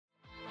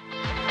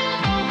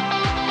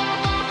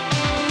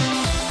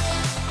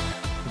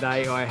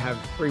today I have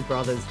three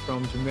brothers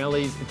from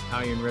Gemelli's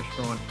Italian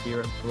restaurant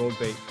here at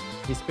Broadbeach.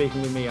 Here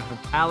speaking with me I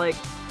have Alec,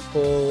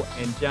 Paul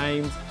and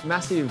James.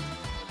 Massive,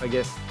 I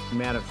guess,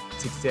 amount of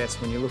success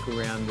when you look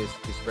around this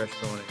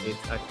restaurant.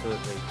 It's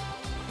absolutely,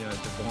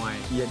 divine.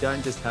 You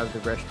don't just have the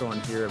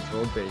restaurant here at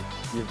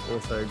Broadbeach, you've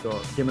also got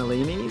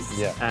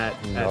Gemellini's at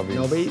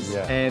Nobby's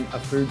and a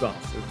food bus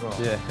as well.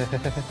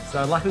 Yeah.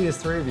 So luckily there's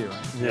three of you.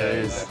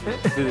 Yeah, it's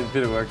a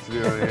bit of work to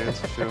do on your hands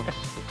for sure.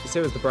 You said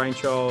it was the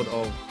brainchild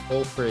of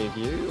all three of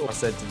you. I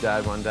said to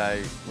Dad one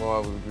day, why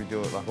would we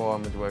do it? Like, why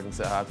am I working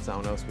so hard for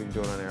someone else? We can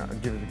do it on our own,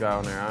 give it a go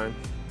on our own.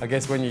 I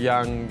guess when you're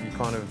young, you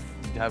kind of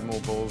have more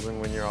balls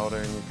than when you're older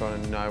and you kind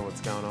of know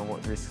what's going on,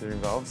 what risks are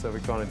involved. So we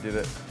kind of did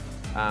it,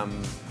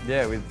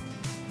 with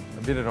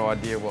a bit of an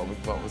idea what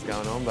was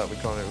going on, but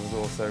it was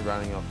also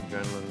running off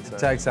adrenaline. So it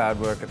takes hard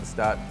work at the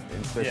start,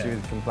 especially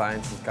with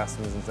complaints and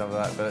customers and stuff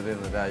like that. But at the end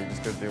of the day, you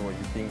just got to do what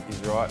you think is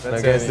right.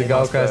 That's I guess the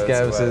Gold Coast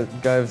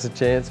gave us a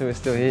chance and we're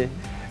still here.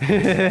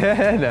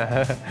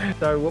 No.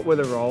 So what were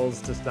the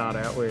roles to start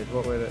out with?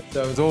 What were it?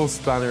 So it was all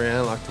spun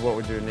around like to what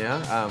we do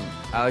now.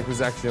 Alec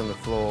was actually on the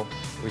floor,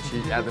 which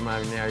at the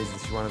moment now he's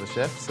one of the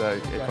chefs, so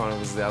it kind of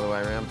was the other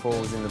way around. Paul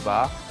was in the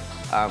bar,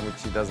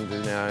 which he doesn't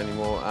do now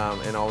anymore,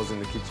 and I was in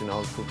the kitchen. I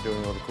was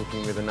doing all the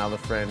cooking with another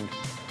friend,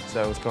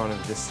 so it was kind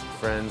of just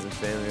friends and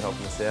family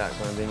helping us out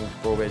kind of thing.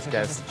 Broadbeach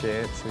gave us a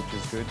chance, which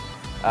was good.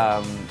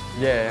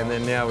 And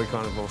then now we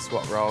kind of all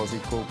swap roles. He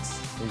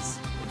cooks, he's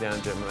down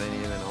at Gemellini,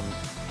 and then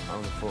I'm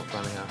on the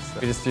front of house. So.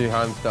 We just do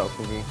home-style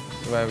cooking,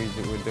 the way we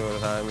do it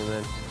at home, and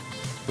then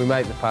we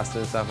make the pasta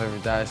and stuff every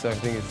day, so I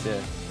think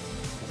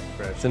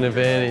it's an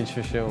advantage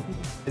for sure.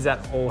 Is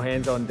that all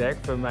hands on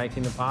deck for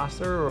making the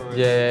pasta? Or?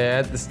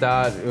 Yeah, at the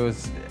start it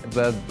was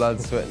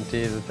blood, sweat and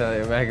tears, I tell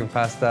you, making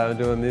pasta,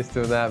 doing this,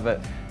 doing that, but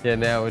yeah,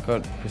 now we've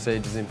got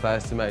procedures in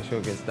place to make sure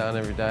it gets done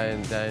every day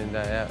and day in,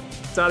 day out.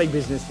 Starting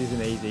business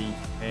isn't easy,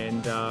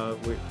 and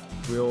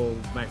we all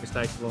make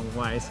mistakes along the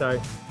way,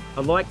 so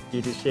I'd like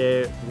you to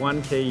share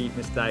one key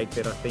mistake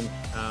that I think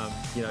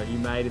you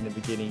made in the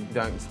beginning.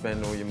 Don't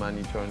spend all your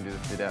money trying to do the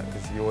fit out,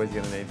 because you're always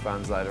going to need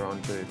funds later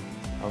on to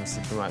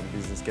obviously promote the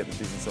business, get the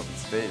business off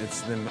its feet.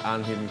 It's the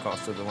unhidden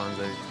costs are the ones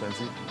that are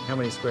expensive. How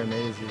many square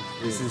metres is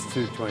this? This is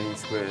 220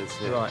 squares.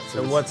 Yeah. Right,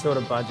 so what sort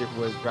of budget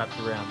was wrapped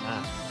around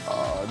that?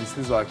 This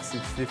was like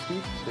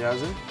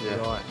 650,000. Yeah.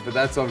 Right. But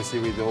that's obviously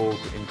with all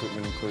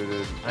equipment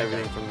included,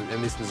 everything from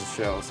and this was a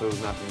shell, so there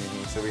was nothing in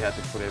here, so we had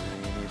to put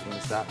everything in here from the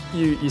start.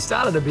 You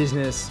started a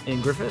business in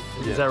Griffith,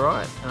 is that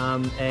right?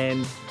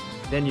 And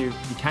then you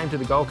came to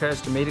the Gold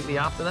Coast immediately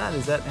after that?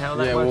 Is that how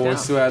that worked out? Yeah, well, we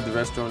still had the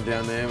restaurant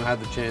down there. We had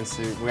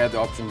the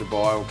option to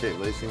buy or keep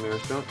leasing the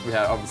restaurant. We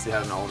obviously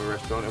had an older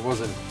restaurant. It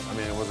wasn't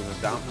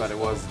a dump, but it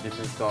was a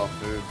different style of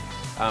food.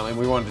 And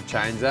we wanted to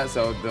change that,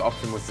 so the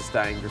option was to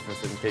stay in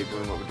Griffith and keep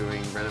doing what we're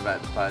doing,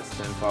 renovate the place,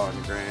 spend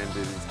 $500,000, do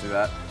this, do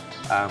that.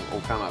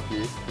 Or come up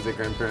here, because their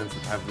grandparents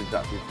have lived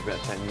up here for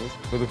about 10 years.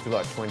 We looked at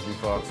like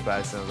 25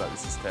 space and I was like,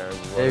 this is terrible.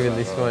 Even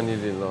this one you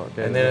didn't like.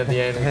 And then at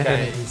the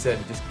end, he said,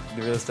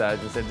 the real estate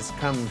agent said, just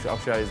come, I'll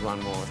show you one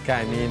more.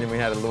 Came in and we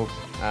had a look,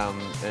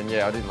 and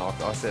yeah, I didn't like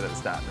it. I said at the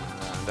start,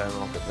 no, I don't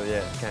like it, but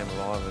yeah, it came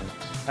alive. And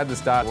at the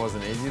start, it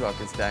wasn't easy, like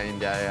it's day in,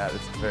 day out,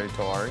 it's very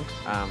tiring.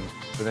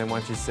 But then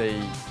once you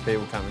see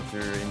people coming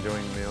through,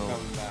 enjoying the meal,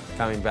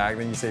 coming back,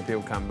 then you see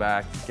people come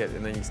back,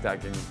 and then you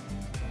start getting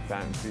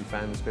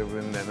famous people,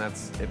 and then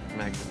it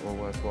makes it all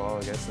worthwhile,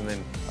 I guess. And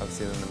then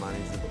obviously then the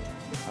money's the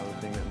other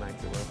thing that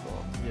makes it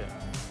worthwhile. Yeah.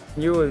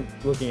 You were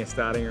looking at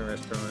starting a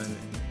restaurant and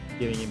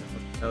getting into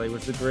hospitality.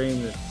 Was the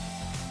dream that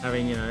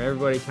having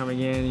everybody coming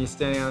in and you're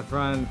standing out the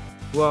front,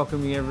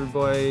 welcoming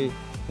everybody,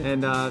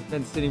 and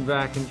then sitting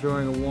back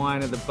enjoying a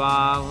wine at the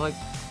bar? Like,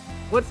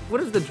 what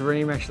does the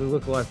dream actually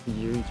look like for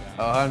you, Jay?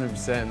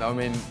 100%. I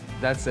mean,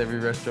 that's every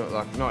restaurant,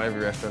 like not every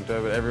restaurateur,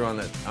 but everyone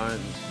that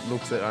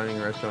looks at owning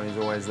a restaurant is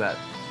always that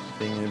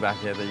thing in the back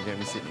of your head that you're going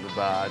to be sitting at the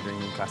bar,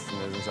 drinking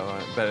customers and stuff like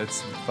that. But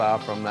it's far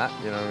from that,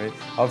 you know what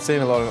I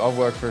mean? I've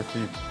worked for a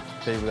few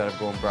people that have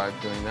gone broke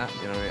doing that,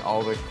 you know what I mean?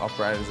 Older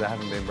operators that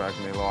haven't been broke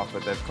in their life,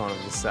 but they've kind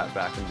of just sat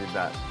back and did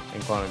that,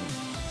 and kind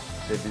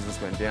of their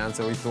business went down.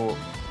 So we thought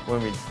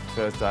when we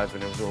first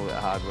opened, it was all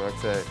about hard work.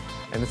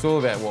 And it's all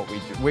about what we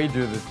do.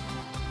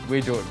 We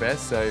do it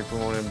best, so if we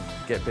want to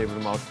get people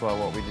to multiply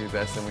what we do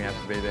best, then we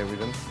have to be there with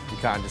them. You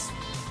can't just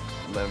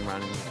let them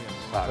run in.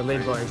 So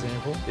lead by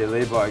example? Yeah,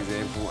 lead by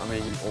example. I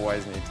mean, you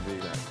always need to be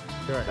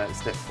that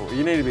step forward.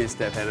 You need to be a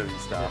step ahead of your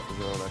staff as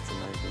well, that's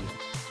amazing.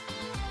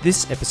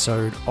 This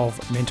episode of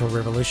Mental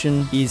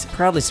Revolution is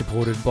proudly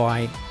supported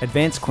by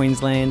Advanced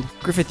Queensland,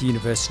 Griffith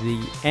University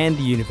and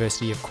the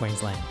University of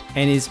Queensland,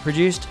 and is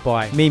produced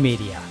by Me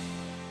Media.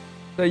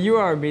 So you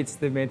are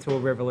amidst the mental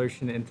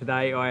revolution, and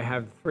today I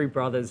have three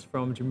brothers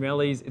from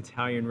Gemelli's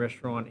Italian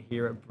restaurant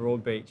here at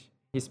Broadbeach.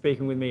 Here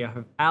speaking with me I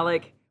have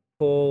Alec,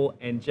 Paul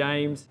and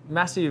James.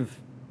 Massive,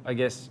 I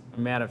guess,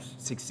 amount of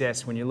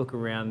success when you look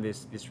around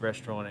this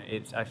restaurant.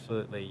 It's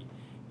absolutely,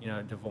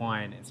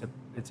 divine.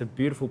 It's a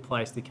beautiful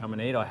place to come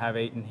and eat. I have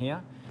eaten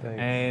here. Thanks.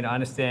 And I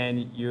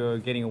understand you're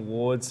getting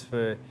awards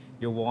for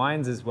your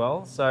wines as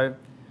well. So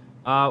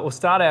We'll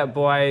start out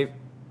by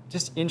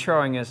just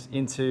introing us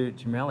into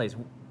Gemelli's.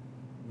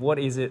 What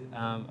is it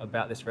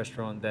about this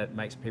restaurant that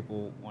makes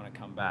people want to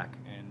come back?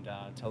 And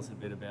tell us a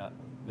bit about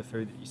the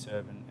food that you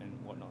serve and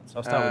whatnot. So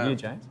I'll start with you,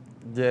 James.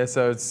 Yeah,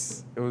 so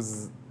it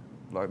was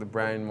like the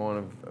brain mind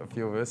of a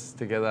few of us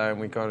together, and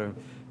we kind of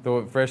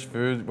thought fresh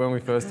food. When we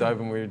first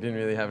opened, we didn't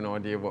really have an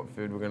idea what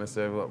food we're going to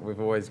serve. Like, we've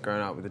always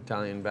grown up with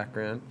Italian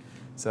background,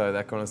 so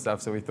that kind of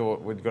stuff. So we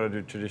thought we'd got to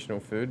do traditional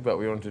food, but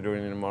we wanted to do it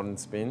in a modern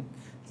spin.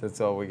 So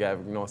that's all we gave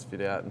a nice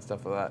fit out and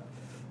stuff like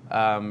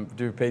that.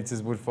 Do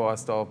pizzas, wood fire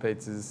style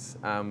pizzas.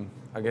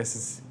 I guess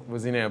it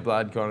was in our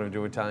blood kind of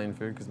do Italian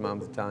food because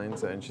Mum's Italian,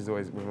 so and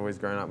we've always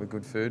grown up with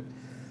good food.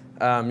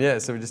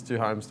 So we just do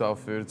home style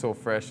food. It's all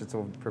fresh. It's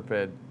all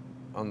prepared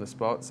on the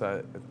spot,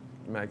 so it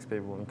makes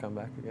people want to come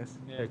back, I guess.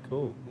 Yeah,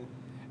 cool.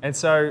 And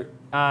so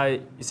you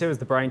said it was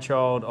the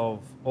brainchild of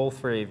all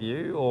three of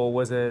you, or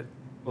was it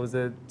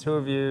two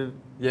of you?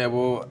 Yeah,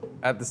 well,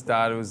 at the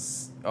start I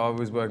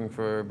was working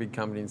for a big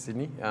company in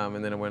Sydney,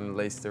 and then I went and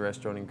leased a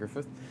restaurant in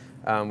Griffith,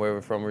 where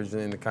we're from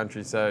originally in the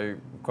country. So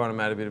kind of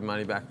made a bit of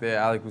money back there.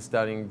 Alec was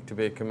studying to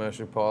be a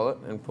commercial pilot,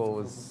 and Paul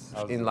was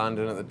in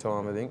London at the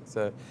time, I think.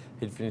 So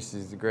he'd finished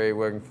his degree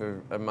working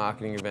for a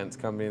marketing events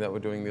company that were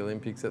doing the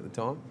Olympics at the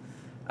time.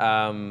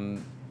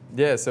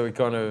 So we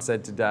kind of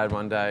said to Dad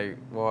one day,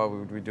 why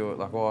would we do it?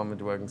 Like, why am I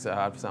working so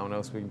hard for someone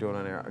else? We can do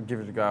it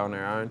give it a go on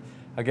our own.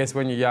 I guess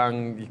when you're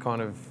young, you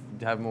kind of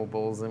have more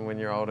balls than when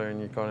you're older, and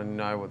you kind of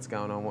know what's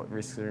going on, what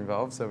risks are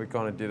involved. So we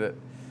kind of did it,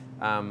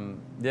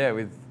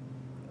 with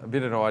a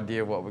bit of an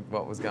idea of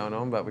what was going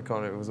on, but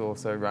it was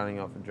also running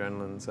off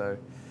adrenaline. So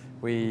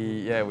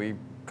we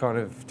kind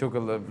of took a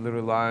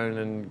little loan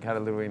and had a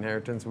little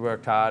inheritance. We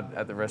worked hard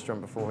at the restaurant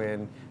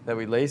beforehand that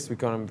we leased. We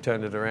kind of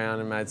turned it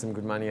around and made some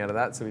good money out of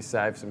that. So we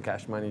saved some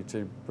cash money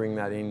to bring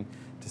that in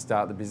to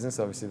start the business.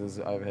 Obviously, there's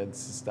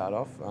overheads to start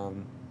off.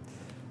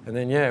 And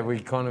then, we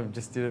kind of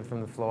just did it from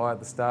the fly at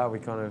the start.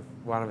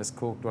 One of us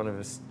cooked, one of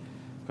us...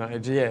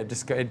 It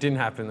didn't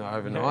happen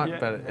overnight,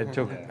 but it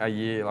took a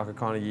year, like a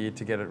kind of year,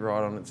 to get it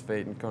right on its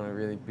feet and kind of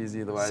really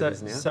busy the way it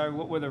is now. So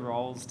what were the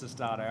roles to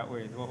start out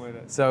with?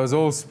 So it was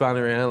all spun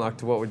around like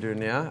to what we do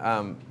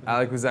now.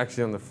 Alec was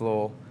actually on the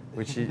floor,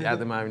 which at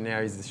the moment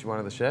now he's one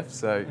of the chefs,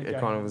 so it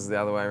kind of was the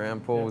other way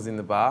around. Paul was in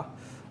the bar,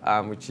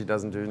 which he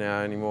doesn't do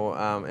now anymore,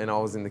 and I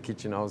was in the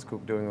kitchen. I was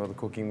doing all the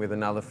cooking with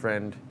another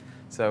friend.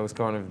 So it was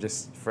kind of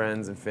just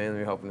friends and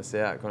family helping us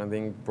out kind of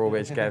thing.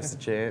 Broadbeach gave us a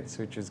chance,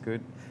 which was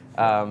good.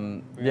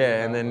 And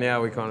then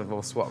now we kind of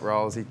all swap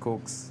roles. He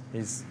cooks,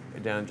 he's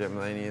down at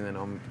Gemelli, and then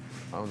I'm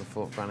on the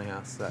front of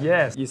house. So.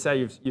 Yes, you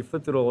say you've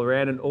flipped it all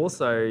around, and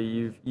also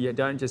you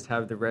don't just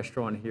have the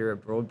restaurant here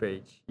at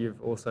Broadbeach.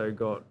 You've also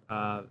got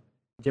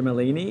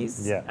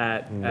Gemellini's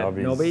at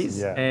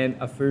Nobby's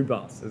and a food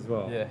bus as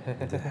well.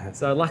 Yeah.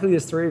 So luckily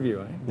there's three of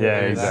you, eh? Yeah,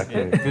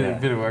 exactly.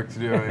 Bit of work to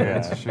do,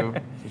 for sure.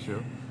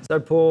 So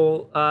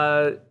Paul,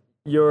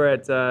 you're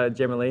at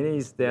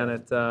Gemellini's down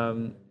at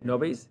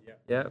Nobby's.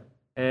 Yeah.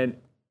 And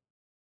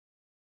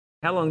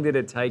how long did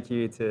it take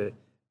you to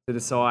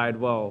decide,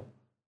 well,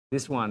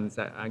 this one's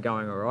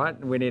going all right,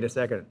 we need a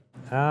second?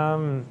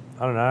 I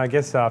don't know, I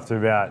guess after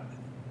about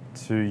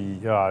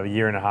a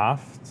year and a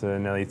half to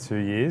nearly 2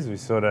 years, we're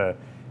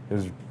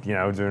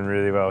doing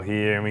really well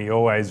here, and we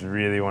always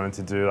really wanted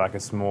to do like a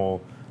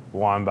small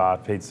wine bar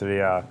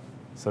pizzeria,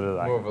 sort of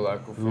like more of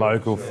a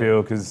local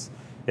feel, because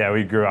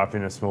we grew up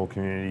in a small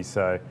community,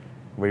 so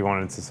we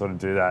wanted to sort of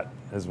do that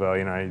as well.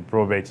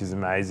 Broadbeach is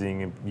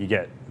amazing, and you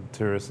get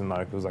tourists and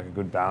locals, like a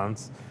good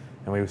balance,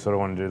 and we sort of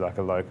want to do like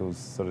a locals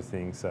sort of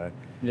thing, so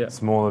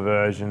smaller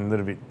version, a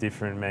little bit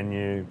different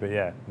menu, but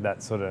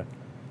that sort of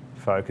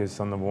focus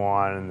on the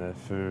wine and the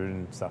food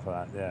and stuff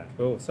like that.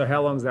 Cool. So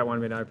how long's that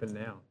one been open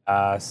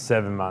now?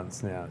 7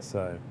 months now,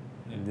 so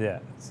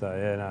it's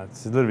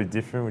a little bit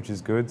different, which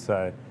is good,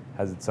 so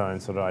has its own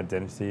sort of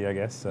identity, I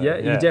guess. So,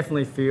 you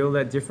definitely feel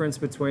that difference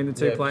between the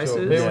two places.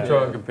 Sure. People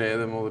try and compare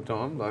them all the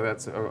time. Like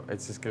it's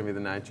just going to be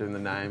the nature and the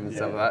name and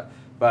stuff like that.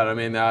 But I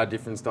mean, there are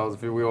different styles of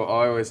food.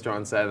 I always try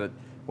and say that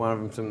one of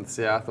them's from the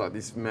south, like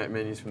this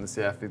menu's from the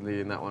south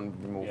Italy, and that one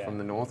would be more from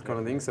the north kind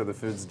of thing. So the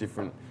food's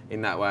different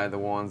in that way. The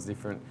wine's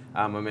different.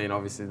 I mean,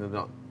 obviously they're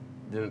not.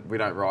 We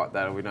don't write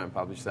that or we don't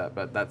publish that,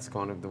 but that's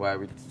kind of the way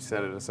we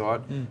set it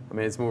aside. I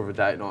mean, it's more of a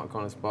date night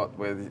kind of spot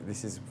where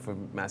this is for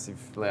massive,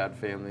 loud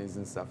families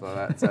and stuff like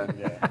that. So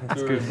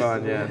it's good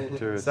fun,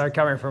 tourists. So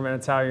coming from an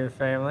Italian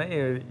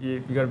family,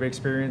 you got a bit of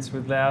experience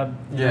with loud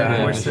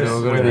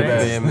boisterous.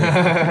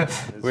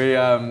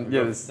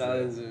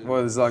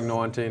 There's like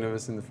 19 of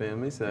us in the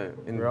family, so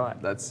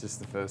that's just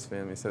the first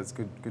family, so it's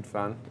good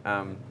fun.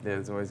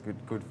 There's always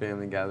good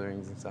family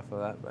gatherings and stuff like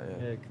that. But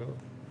yeah, cool.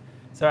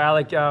 So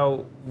Alec,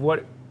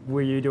 what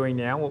were you doing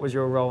now? What was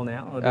your role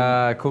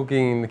now?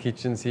 Cooking in the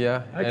kitchens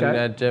here, and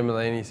at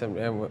Gemelli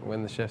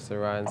when the chefs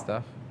are away and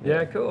stuff.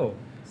 Yeah, cool.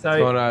 So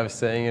kind of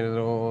overseeing it at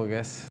all, I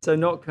guess. So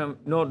not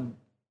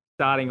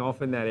starting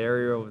off in that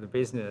area of the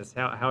business.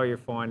 How are you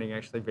finding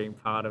actually being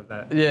part of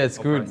that? Yeah, it's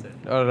whole good. process?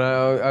 I don't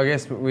know. I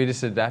guess we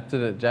just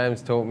adapted it.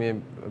 James taught me a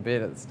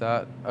bit at the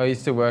start. I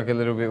used to work a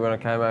little bit when I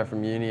came out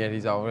from uni at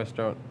his old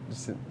restaurant,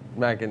 just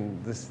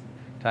making just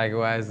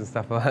takeaways and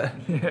stuff like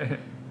that.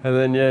 And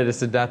then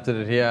just adapted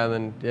it here, and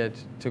then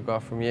it took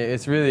off from here.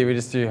 It's really we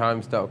just do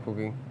home style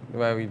cooking the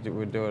way we'd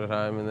do it at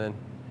home, and then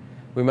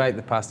we make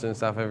the pasta and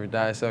stuff every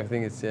day. So I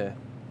think it's Just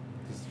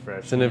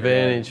fresh. it's an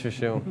advantage for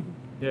sure.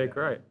 Yeah,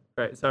 great.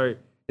 So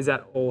is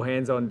that all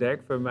hands on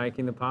deck for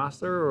making the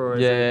pasta, or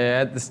is Yeah,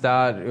 at the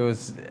start it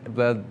was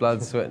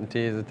blood, sweat and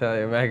tears. I tell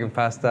you, making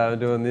pasta,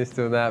 doing this,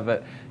 doing that.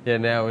 But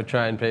now we're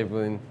training people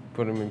and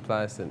put them in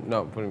place, and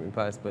not put them in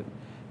place, but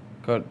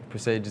got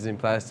procedures in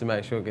place to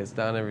make sure it gets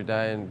done every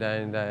day and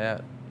day in, day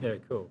out. Yeah,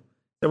 cool.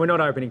 So we're not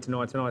opening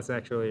tonight. Tonight's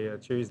actually a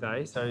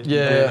Tuesday. So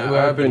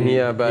We're open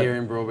here, but here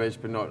in Broadbeach,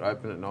 but not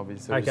open at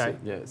Nobby's. So Okay.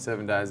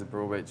 7 days at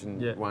Broadbeach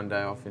and Yeah. 1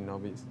 day off in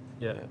Nobby's.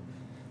 Yeah.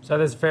 So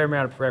there's a fair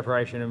amount of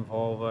preparation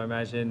involved, I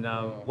imagine.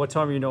 What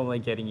time are you normally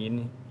getting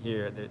in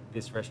here at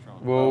this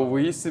restaurant? Well,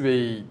 we used to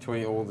be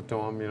 20 all the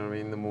time, you know what I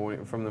mean, the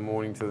morning, from the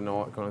morning to the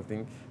night kind of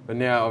thing. But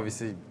now,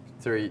 obviously,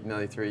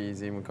 nearly 3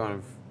 years in, we kind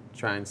of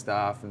train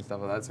staff and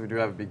stuff like that. So we do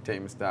have a big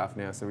team of staff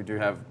now. So we do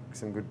have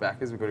some good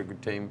backers. We've got a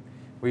good team.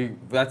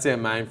 That's our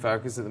main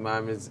focus at the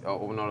moment,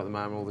 or not at the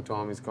moment, all the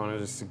time, is kind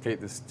of just to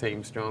keep this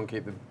team strong,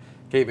 keep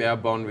our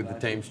bond with the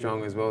team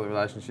strong as well, the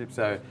relationship.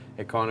 So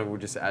it kind of will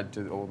just add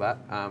to all that.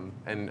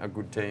 And a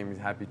good team, a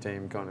happy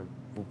team, kind of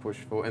will push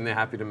for, and they're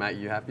happy to make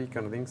you happy,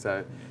 kind of thing.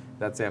 So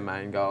that's our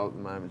main goal at the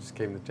moment, just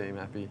keeping the team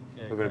happy.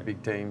 Yeah, We've got a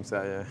big team,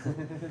 so yeah.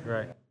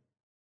 Great.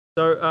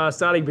 So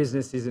starting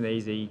business isn't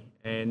easy,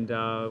 and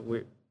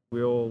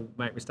we all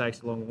make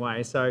mistakes along the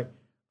way. So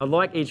I'd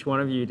like each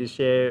one of you to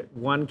share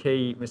one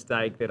key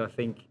mistake that I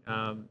think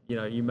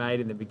you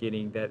made in the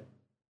beginning that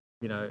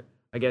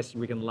I guess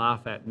we can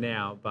laugh at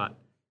now, but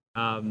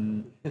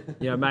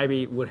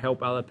maybe would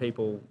help other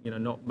people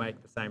not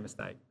make the same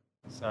mistake.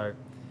 So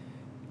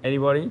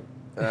anybody?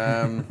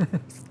 I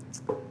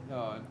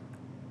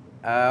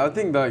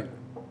think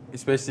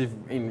especially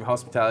in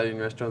hospitality and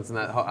restaurants and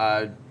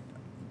that,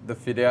 the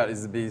fit out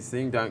is the biggest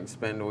thing. Don't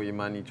spend all your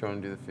money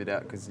trying to do the fit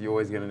out, because you're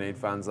always going to need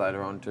funds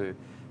later on to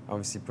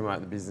obviously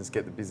promote the business,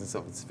 get the business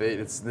off its feet.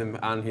 It's the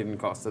unhidden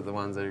costs are the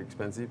ones that are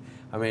expensive.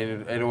 I mean,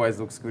 it always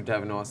looks good to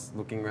have a nice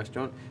looking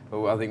restaurant,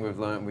 but I think we've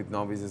learned with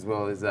Nobby's as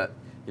well is that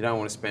you don't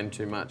want to spend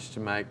too much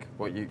to make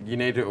what you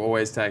need to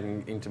always take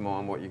into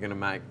mind what you're going to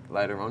make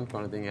later on,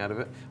 kind of thing, out of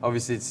it.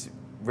 Obviously, it's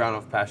run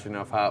off passion,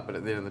 off heart, but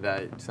at the end of the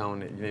day,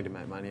 you need to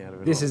make money out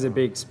of it. This is a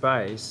big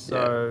space,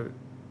 so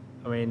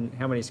I mean,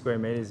 how many square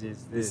meters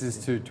is this? This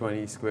is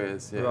 220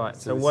 squares. Yeah. Right.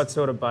 So what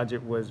sort of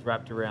budget was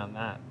wrapped around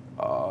that?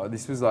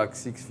 This was like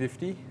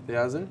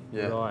 650,000.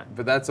 Yeah. Right.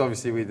 But that's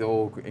obviously with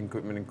all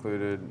equipment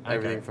included,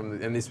 everything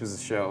from and this was a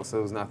shell, so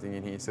there was nothing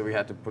in here. So we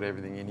had to put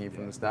everything in here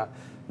from the start.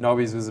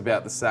 Nobby's was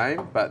about the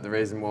same, but the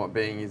reason why it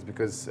being is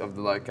because of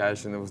the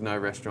location. There was no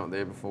restaurant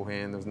there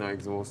beforehand. There was no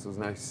exhaust. There was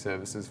no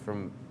services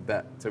from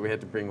that. So we had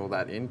to bring all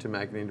that in to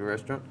make it into a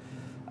restaurant.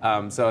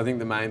 So I think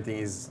the main thing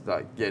is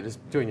just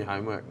doing your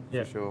homework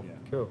for sure.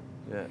 Yeah. Cool.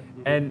 Yeah.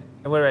 And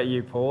what about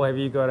you, Paul? Have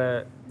you got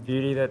a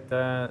beauty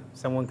that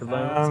someone could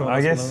learn?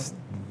 I guess,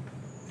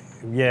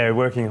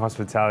 working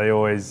hospitality,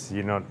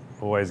 you're not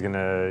always going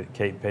to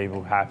keep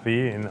people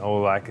happy,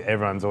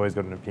 everyone's always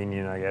got an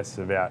opinion, I guess,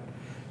 about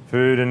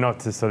food, and not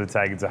to sort of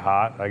take it to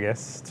heart, I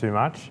guess, too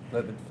much.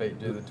 Let the feet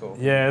do the talk.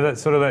 Yeah, that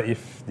sort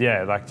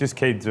of just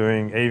keep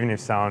doing, even if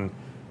someone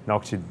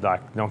knocks you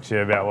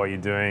about what you're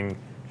doing.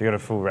 If you've got a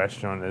full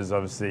restaurant, there's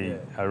obviously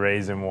a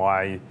reason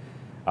why.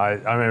 I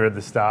remember at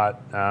the start,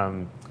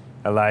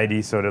 a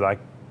lady sort of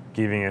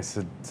giving us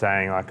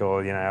saying our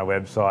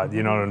website,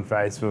 you're not on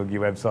Facebook,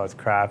 your website's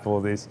crap, all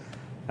this,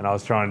 and I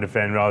was trying to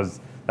defend.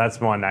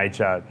 That's my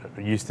nature.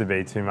 It used to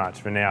be too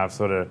much, but now I've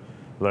sort of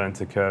learned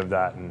to curb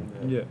that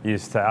and you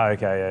just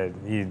say,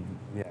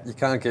 You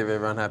can't keep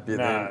everyone happy at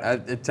the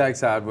end. It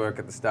takes hard work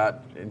at the start,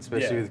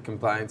 especially with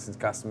complaints and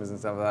customers and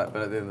stuff like that.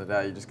 But at the end of the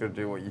day, you just got to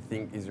do what you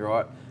think is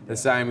right. The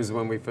same as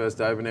when we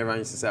first opened, everyone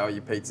used to say,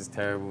 your pizza's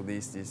terrible,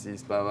 this,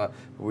 blah, blah.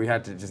 But we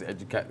had to just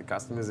educate the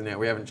customers, and now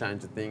we haven't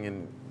changed a thing,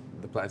 and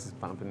the place is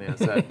pumping now.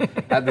 So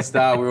at the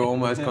start, we were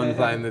almost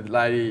contemplating. The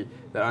lady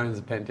that owns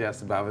the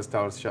penthouse above us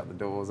told us to shut the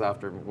doors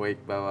after a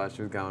week, blah, blah.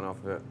 She was going off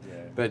of it.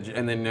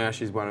 And then now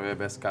she's one of our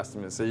best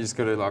customers. So you just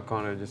got to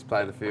kind of just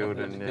play the field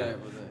and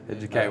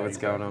educate what's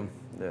going on.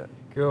 Yeah.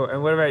 Cool.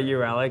 And what about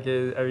you, Alec?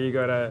 Have you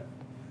got a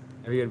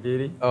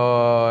beauty?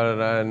 Oh, I don't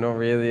know. Not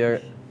really. I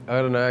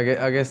don't know.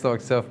 I guess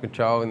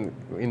self-control,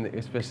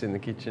 especially in the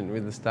kitchen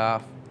with the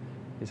staff,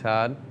 is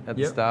hard at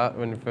the start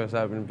when you first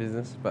open a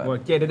business.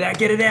 But get it out!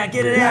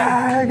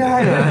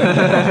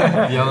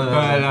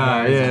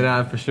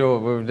 For sure.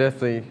 We've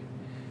definitely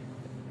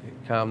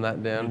calmed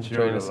that down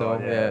between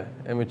ourselves.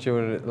 And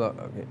matured it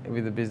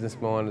with the business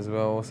mind as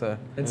well. Also.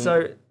 And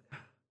so,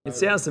 it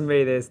sounds to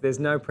me there's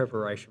no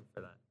preparation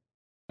for that.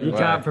 You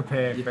can't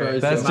prepare for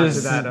that's much just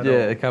of that at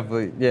all. a couple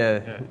of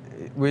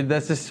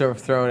that's just sort of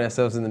throwing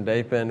ourselves in the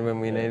deep end when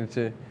we needed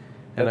to.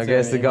 And I That's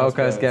guess how the many Gold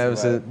Coast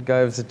hospitals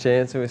gave us a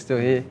chance, and we're still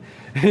here.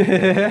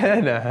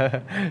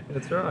 No.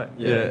 That's right.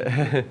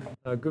 Yeah.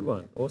 Good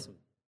one. Awesome.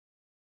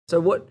 So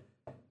what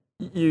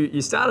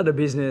you started a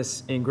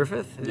business in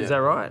Griffith, is that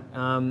right?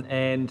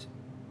 And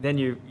then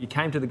you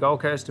came to the Gold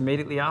Coast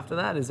immediately after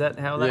that. Is that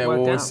how that Yeah, worked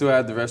well, we out? still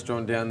had the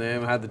restaurant down there.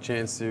 We had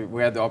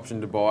the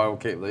option to buy or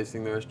keep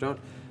leasing the restaurant.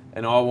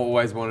 And I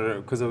always wanted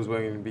it, because I was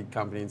working in a big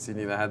company in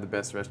Sydney that had the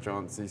best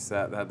restaurants, they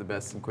had the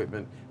best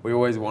equipment. We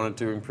always wanted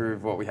to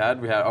improve what we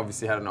had. We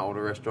obviously had an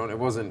older restaurant. It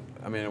wasn't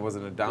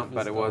a dump,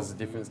 but it was a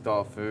different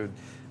style of food.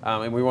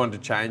 And we wanted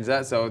to change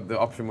that. So the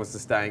option was to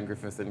stay in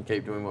Griffith and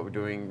keep doing what we're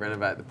doing,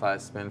 renovate the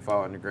place, spend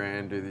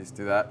 $500,000, do this,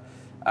 do that.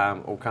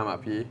 Or come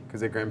up here, because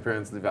their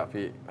grandparents have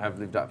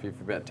lived up here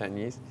for about 10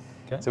 years.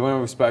 Okay. So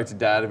when we spoke to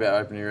Dad about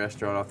opening a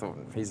restaurant, I thought,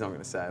 he's not going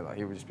to say,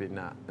 he would just be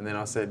nah. And then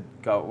I said,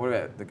 what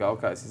about the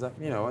Gold Coast? He's like,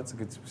 it's a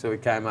good. So we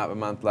came up a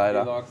month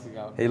later. He likes the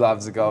Gold Coast. He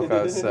loves the Gold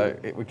Coast. So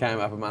we came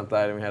up a month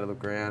later and we had a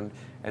look around.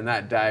 And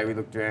that day we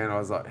looked around, I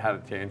was like, had a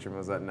tantrum. I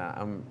was like, nah,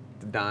 I'm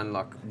done.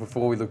 Like,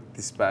 before we looked at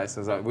this space,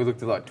 I was like, we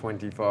looked at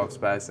 25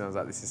 space and I was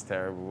like, this is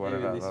terrible,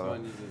 whatever. This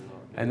one you didn't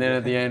like. And then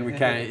at the end,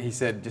 he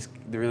said,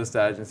 the real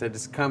estate agent said,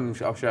 just come,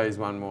 I'll show you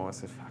one more. I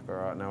said, fuck, all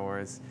right, no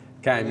worries.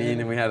 Came in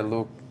and we had a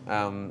look.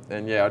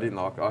 And yeah, I didn't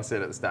like it. I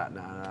said at the start,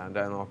 no, I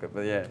don't like it.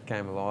 But yeah, it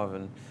came alive.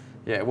 And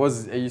yeah,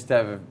 it used to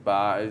have a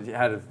bar. It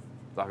had it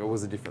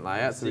was a different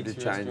layout, so we did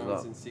change a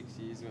lot. In 6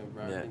 years went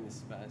broke in this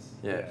space.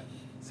 Yeah.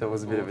 So it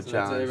was a bit of a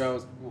challenge. Everyone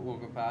was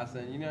walking past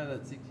saying,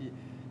 that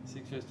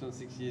 6 restaurants,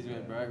 6 years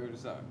went broke. We were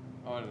just like,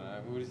 I don't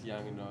know, we were just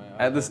young and naive.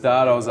 At the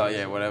start, I was like,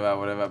 yeah,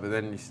 whatever. But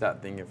then you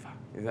start thinking, fuck,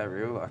 is that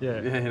real? Like,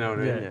 Yeah. You know what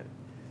I mean?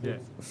 Yeah.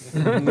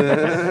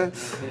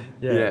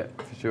 Yeah,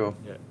 for sure.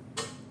 Yeah.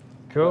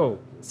 Cool.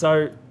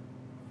 So,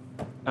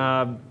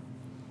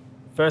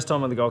 first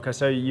time on the Gold Coast.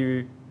 So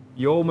you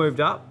all moved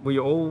up. Were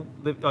you all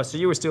so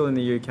you were still in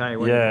the UK?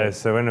 Weren't Yeah, you?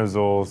 so when it was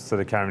all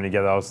sort of coming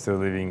together, I was still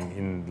living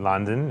in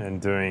London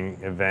and doing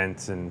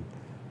events and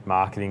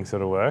marketing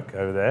sort of work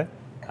over there.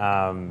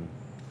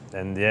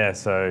 And yeah,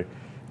 so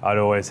I'd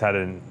always had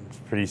a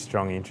pretty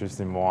strong interest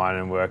in wine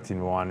and worked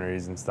in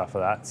wineries and stuff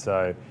like that.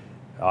 So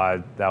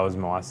that was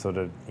my sort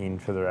of in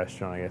for the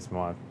restaurant, I guess,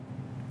 my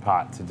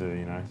part to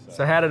do,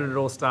 So how did it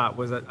all start?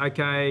 Was it,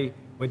 okay,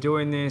 we're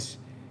doing this,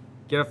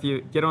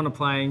 get on a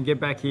plane, get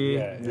back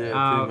here?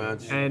 Yeah, pretty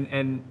much.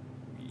 And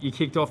you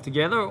kicked off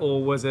together,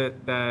 or was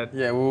it that...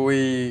 Yeah,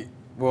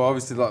 well,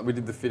 obviously, we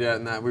did the fit out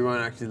and that. We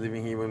weren't actually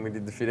living here when we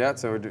did the fit out,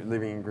 so we're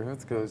living in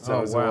Griffith, so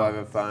it was all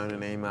over phone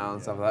and email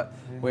and stuff like that.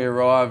 Yeah. We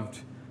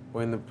arrived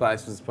when the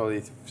place was probably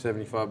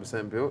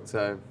 75% built,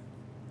 so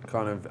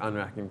kind of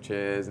unracking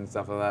chairs and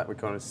stuff like that. We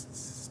kind of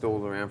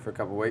stalled around for a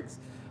couple of weeks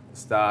to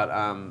start,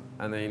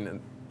 and then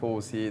Paul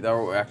was here.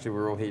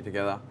 We're all here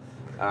together.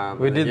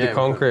 We did the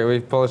concrete. We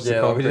polished the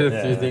concrete. We did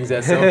a few things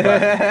ourselves,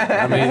 but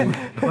I mean,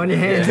 on your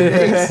hands.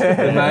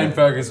 The main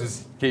focus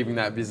was keeping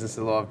that business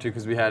alive too,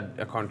 because we had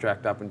a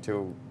contract up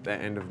until the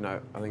end of I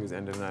think it was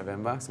end of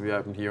November. So we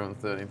opened here on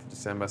the 13th of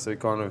December. So we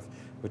kind of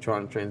were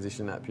trying to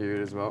transition that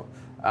period as well.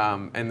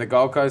 And the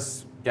Gold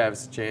Coast gave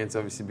us a chance,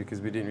 obviously, because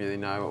we didn't really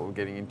know what we were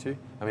getting into.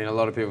 I mean, a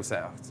lot of people say,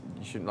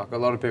 you shouldn't, a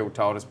lot of people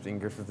told us in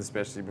Griffith,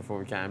 especially before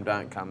we came,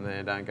 don't come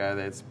there, don't go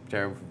there, it's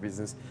terrible for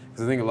business.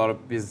 Because I think a lot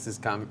of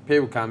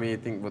people come here,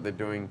 think what they're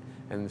doing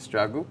and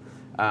struggle.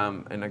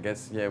 And I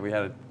guess, we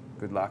had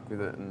good luck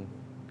with it and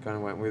kind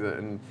of went with it.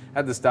 And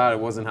at the start, it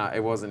wasn't hard,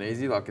 it wasn't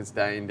easy, it's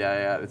day in,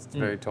 day out, it's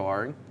very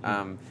tiring.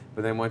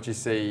 But then once you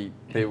see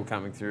people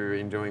coming through,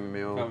 enjoying the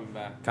meal,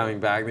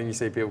 coming back, then you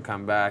see people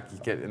come back,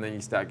 and then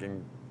you start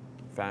getting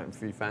a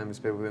few famous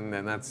people, and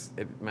then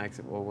it makes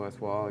it all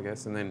worthwhile, I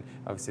guess. And then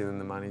obviously then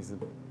the money's the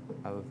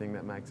other thing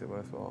that makes it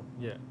worthwhile.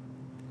 Yeah,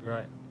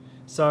 great.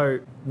 So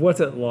what's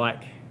it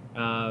like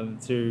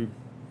to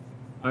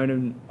own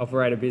and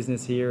operate a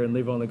business here and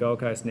live on the Gold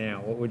Coast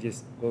now? What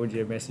would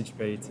your message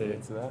be to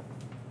that?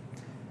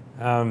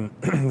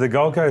 The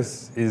Gold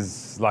Coast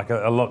is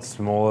a lot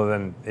smaller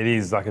than it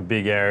is, a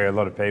big area, a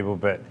lot of people,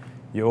 but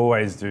you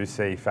always do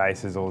see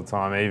faces all the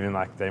time. Even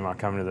they might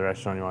come into the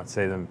restaurant, you might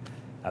see them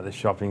at the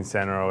shopping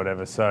centre or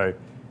whatever. So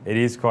it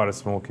is quite a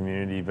small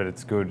community, but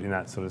it's good in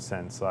that sort of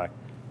sense.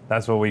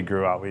 That's what we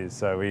grew up with.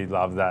 So we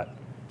love that,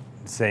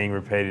 seeing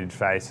repeated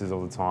faces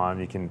all the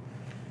time. You can,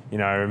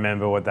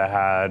 remember what they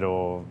had,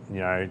 or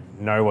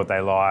know what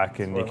they like,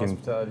 and you can,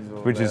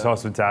 which is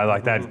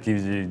hospitality. That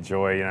gives you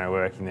joy,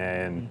 working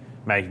there and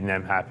making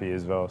them happy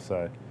as well.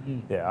 So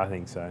yeah, I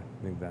think so.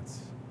 I think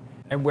that's.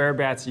 And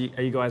whereabouts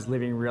are you guys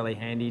living really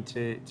handy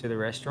to the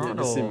restaurant?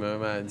 Yeah, just in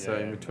Mermaid, so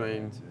in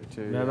between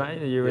two.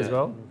 Mermaid, are you as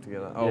well?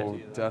 Together. Oh,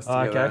 just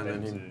together, okay.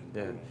 And then him.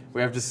 Yeah,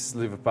 we have to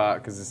live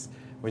apart because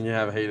when you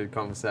have a heated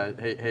conversation,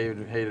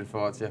 heated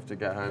fights, you have to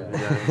go home and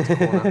go into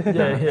the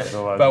corner.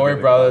 Yeah. But we're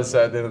brothers,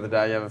 so at the end of the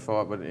day, you have a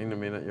fight, but in a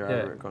minute you're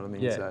over it, kind of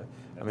thing. Yeah. So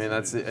I mean,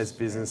 it's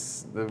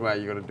business, the way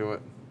you got to do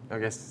it. I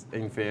guess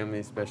in family,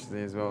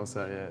 especially as well.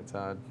 So yeah, it's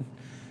hard.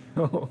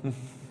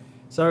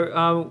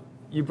 So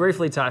you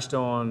briefly touched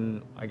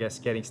on, I guess,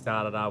 getting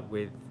started up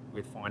with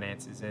with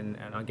finances, and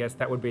I guess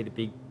that would be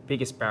the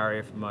biggest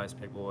barrier for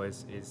most people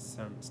is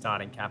some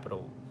starting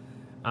capital.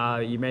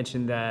 You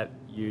mentioned that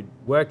you'd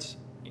worked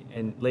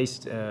and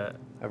leased a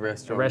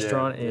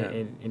restaurant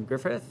in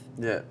Griffith.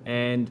 Yeah.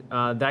 And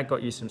that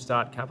got you some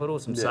start capital,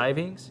 some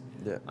savings.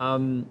 Yeah.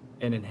 An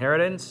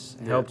inheritance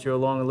helped you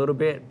along a little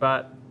bit,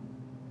 but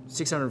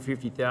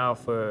 $650,000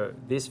 for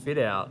this fit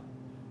out,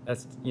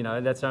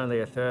 that's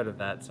only a third of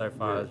that so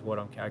far as what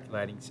I'm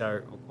calculating,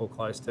 or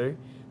close to.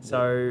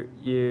 So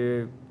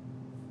you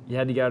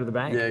had to go to the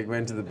bank? Yeah,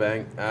 went to the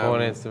bank.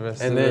 Finance the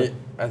rest and of they, it.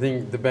 I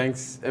think the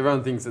banks,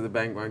 everyone thinks that the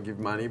bank won't give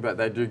money, but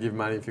they do give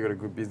money if you've got a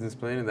good business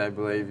plan and they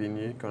believe in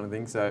you, kind of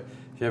thing. So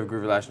if you have a good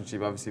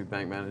relationship, obviously with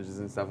bank managers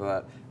and stuff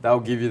like that, they'll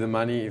give you the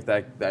money if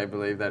they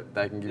believe that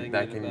they can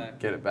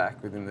get it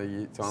back within the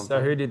year time.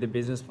 So who did the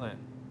business plan?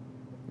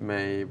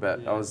 Me,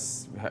 but I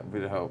was a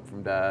bit of help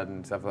from Dad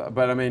and stuff like that.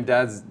 But I mean,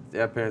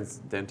 our parents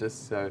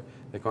dentists, so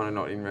they're kind of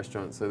not in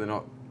restaurants, so they're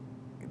not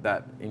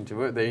that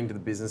into it. They're into the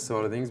business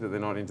side of things, but they're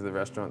not into the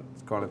restaurant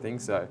kind of thing.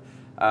 So,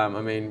 I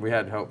mean, we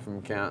had help from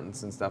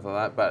accountants and stuff like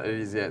that, but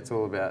it's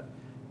all about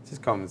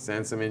just common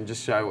sense. I mean,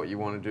 just show what you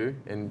want to do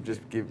and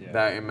just give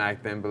that and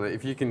make them believe.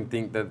 If you can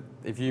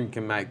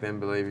make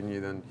them believe in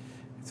you, then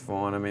it's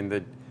fine. I mean,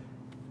 the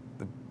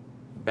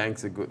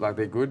banks are good,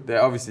 they're good.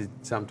 They're obviously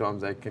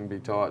sometimes they can be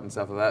tight and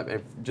stuff like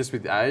that. Just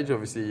with age,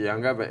 obviously you're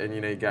younger, and you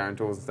need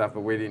guarantors and stuff. But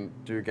we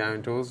didn't do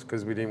guarantors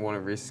because we didn't want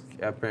to risk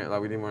our parents.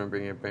 We didn't want to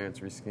bring our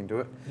parents' risk into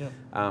it. Yeah.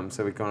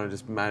 So we kind of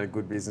just made a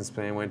good business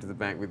plan, went to the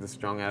bank with a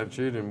strong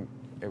attitude, and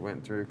it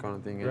went through kind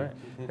of thing. And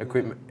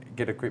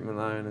equipment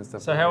loan and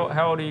stuff. So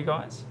how old are you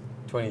guys?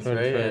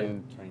 23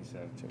 and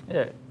 27.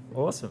 Yeah,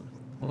 awesome.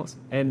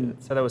 And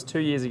so that was 2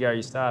 years ago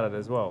you started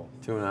as well.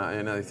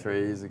 2.5, nearly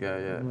 3 years ago.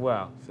 Yeah.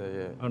 Wow. So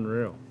yeah.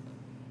 Unreal.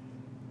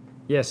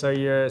 Yeah, so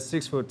you're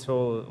 6 foot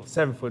tall, or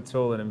 7 foot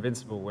tall and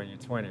invincible when you're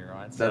 20,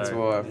 right? So, That's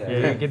why.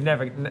 You could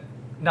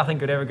nothing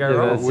could ever go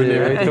wrong. We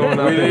didn't even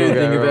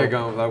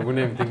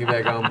think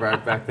about going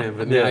broke back then,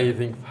 but now you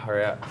think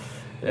far out.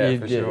 Yeah,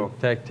 for sure.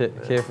 Take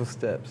careful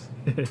steps.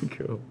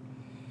 Cool.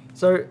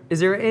 So,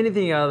 is there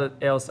anything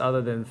else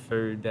other than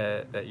food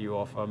that you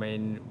offer? I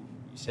mean,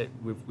 you said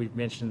we've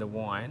mentioned the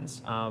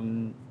wines,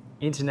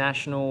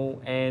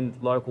 international and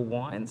local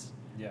wines.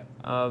 Yeah.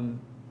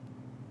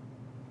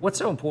 What's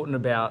so important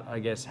about, I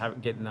guess,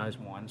 getting those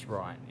wines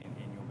right in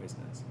your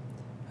business?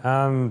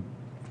 The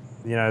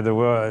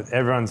world,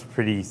 everyone's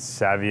pretty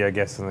savvy, I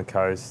guess, on the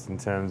coast in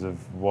terms of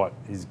what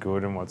is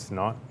good and what's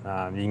not.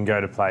 You can go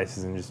to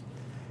places and just,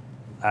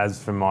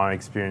 as from my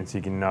experience,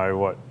 you can know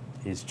what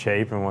is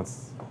cheap and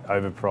what's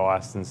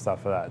overpriced and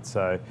stuff like that.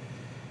 So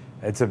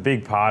it's a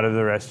big part of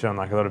the restaurant.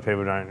 Like, a lot of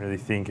people don't really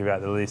think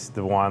about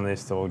the wine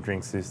list or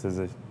drinks list as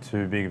a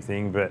too big a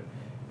thing, but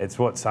it's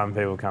what some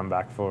people come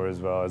back for as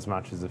well, as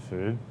much as the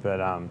food. But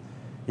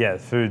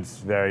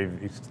food's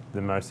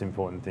the most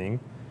important thing.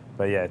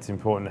 But yeah, it's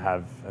important to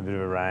have a bit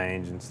of a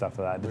range and stuff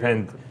like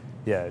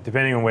that.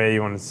 Depending on where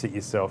you want to sit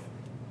yourself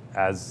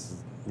as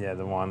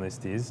the wine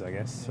list is, I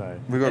guess. So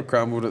we got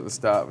crumbled at the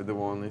start with the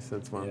wine list.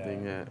 That's one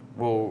thing. Yeah.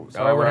 Well,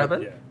 so what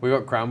happened? Yeah. We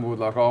got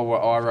crumbled. I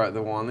wrote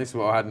the wine list.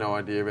 Well, I had no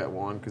idea about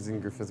wine because in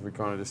Griffith we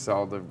kind of just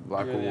sold the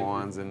local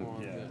wines and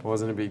it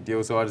wasn't a big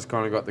deal. So I just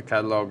kind of got the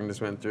catalogue and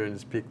just went through and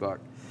just picked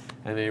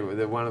And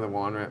one of the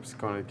wine reps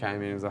kind of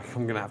came in and was like,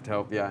 I'm going to have to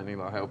help you. And he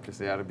helped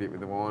us out a bit with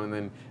the wine. And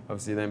then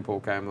obviously Paul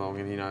came along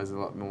and he knows a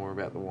lot more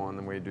about the wine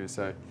than we do.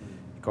 So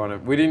I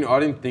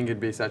didn't think it'd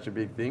be such a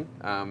big thing.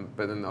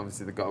 But then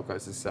obviously the Gold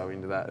Coast is so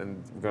into that.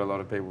 And we've got a lot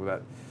of people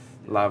that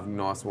love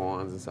nice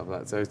wines and stuff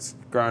like that. So it's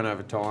grown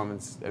over time.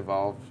 It's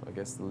evolved, I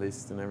guess, the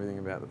list and everything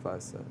about the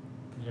place. So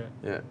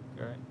yeah.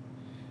 Great.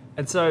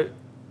 And so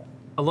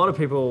a lot of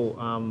people,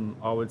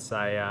 I would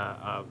say,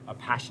 are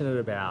passionate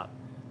about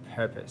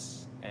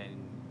purpose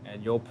and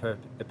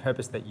the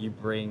purpose that you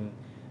bring,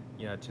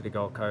 to the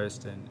Gold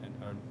Coast and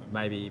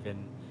maybe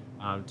even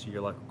to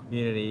your local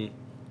community,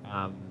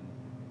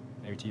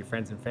 maybe to your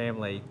friends and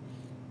family.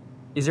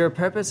 Is there a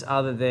purpose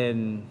other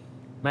than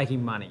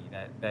making money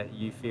that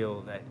you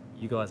feel that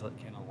you guys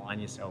can align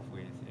yourself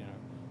with?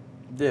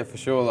 Yeah, for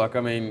sure.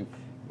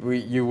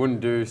 You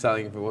wouldn't do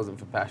something if it wasn't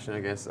for passion,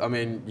 I guess. I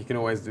mean, you can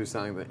always do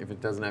something that if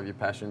it doesn't have your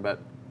passion, but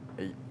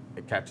it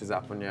catches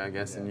up on you, I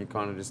guess, and you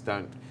kind of just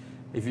don't.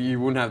 If you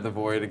wouldn't have the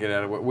void to get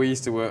out of work. We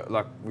used to work,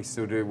 we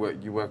still do work.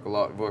 You work a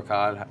lot, work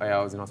hard,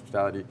 hours in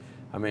hospitality.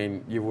 I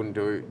mean, you wouldn't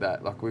do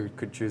that. We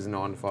could choose a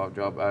 9-to-5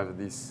 job over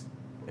this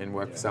and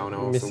work for someone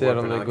else. Miss out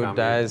on the good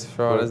days,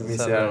 Fridays, miss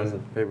out on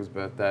people's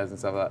birthdays and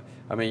stuff like that.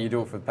 I mean, you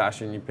do it for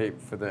passion, you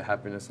peep for the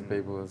happiness of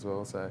people as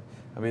well. So,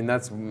 I mean,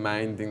 that's the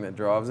main thing that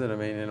drives it. I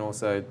mean, and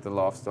also the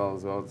lifestyle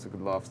as well. It's a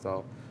good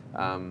lifestyle.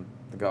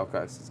 The Gold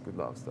Coast is a good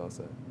lifestyle.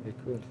 So, yeah,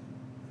 cool.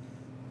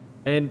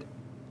 And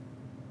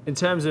in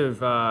terms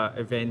of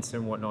events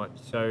and whatnot,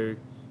 so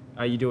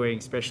are you doing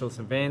specialist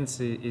events?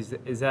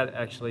 Is that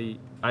actually,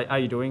 are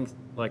you doing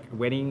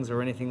weddings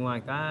or anything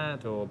like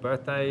that, or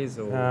birthdays?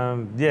 Or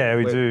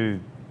we do,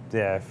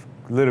 a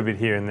little bit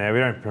here and there. We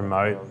don't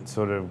promote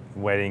sort of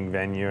wedding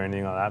venue or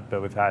anything like that,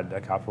 but we've had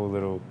a couple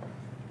little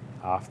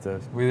after.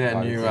 With our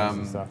like, new things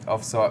and stuff.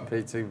 off-site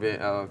pizza,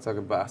 it's like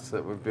a bus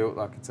that we've built,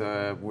 like it's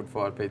a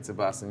wood-fired pizza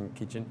bus and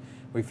kitchen.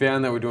 We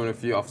found that we're doing a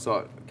few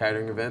off-site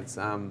catering events,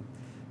 and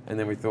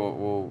then we thought,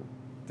 well,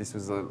 this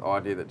was an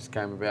idea that just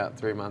came about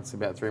 3 months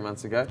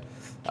ago.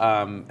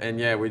 And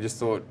yeah, we just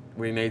thought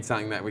we need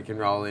something that we can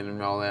roll in and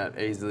roll out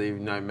easily,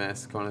 no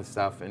mess kind of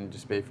stuff, and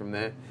just be from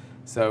there.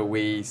 So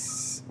we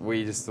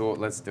just thought,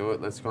 let's do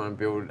it. Let's kind of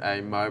build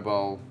a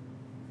mobile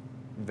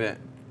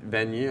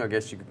venue, I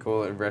guess you could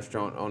call it, a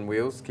restaurant on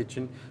wheels,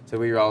 kitchen. So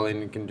we roll in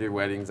and can do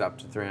weddings up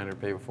to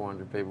 300 people,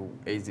 400 people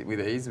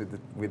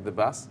with the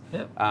bus.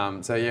 Yep.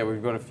 So yeah,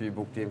 we've got a few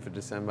booked in for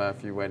December, a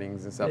few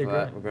weddings and stuff Yeah, like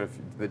that. great.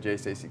 We've got the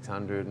GC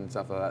 600 and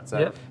stuff like that. So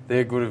Yep.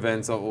 they're good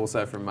events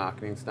also for a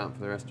marketing stunt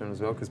for the restaurant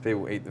as well, because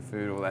people eat the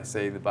food or they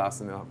see the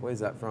bus and they're like, where's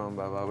that from,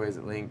 blah, blah, where's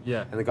it linked?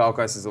 Yeah. And the Gold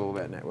Coast is all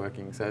about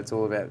networking. So it's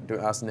all about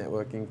us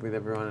networking with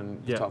everyone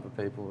and Yeah. the type of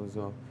people as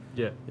well.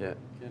 Yeah. Yeah.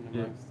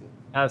 Yeah.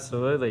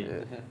 Absolutely.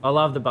 Yeah. I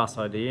love the bus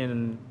idea,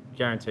 and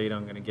guaranteed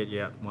I'm going to get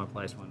you out to my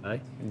place one day.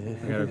 Yeah.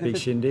 We got a big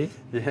shindig.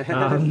 Yeah,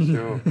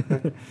 sure.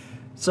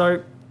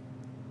 So,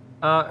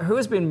 who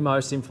has been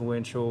most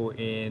influential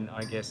in,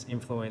 I guess,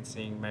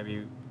 influencing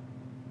maybe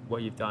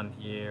what you've done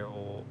here,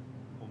 or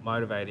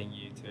motivating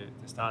you to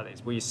start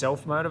this? Were you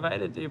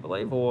self-motivated, do you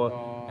believe,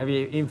 or have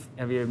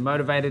you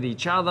motivated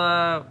each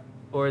other,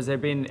 or has there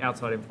been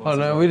outside influence? Oh as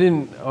no, well? we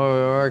didn't.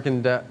 I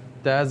reckon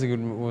Dad's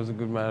was a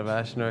good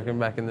motivation. I reckon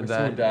back in the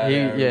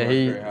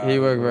day. He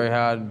worked very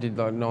hard. Did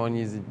like 9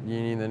 years at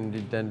uni, then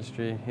did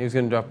dentistry. He was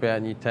going to drop out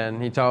in year 10.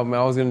 He told me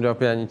I was going to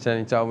drop out in year 10.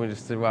 He told me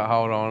just to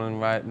hold on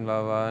and wait and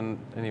blah blah. And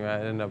anyway,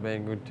 it ended up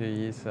being a good 2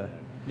 years. So.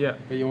 Yeah.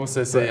 But you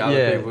also see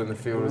other people in the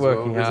field as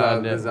working well.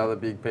 hard, There's other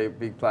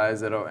big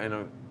players that are,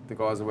 and the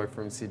guys that work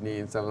from Sydney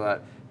and stuff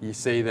like that. You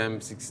see them,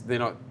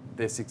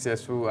 they're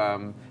successful,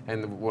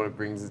 and what it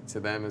brings to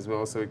them as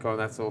well. So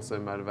that's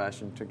also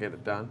motivation to get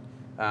it done.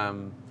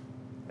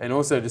 And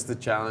also just the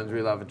challenge.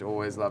 We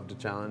always love to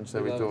challenge.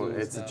 So we thought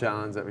it's a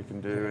challenge that we can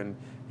do. And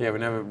yeah,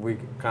 we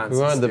can't. We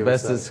weren't the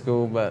best at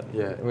school, but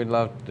yeah, we'd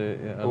love to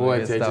do. All our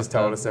teachers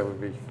told us that we'd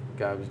be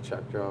garbage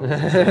truck drivers.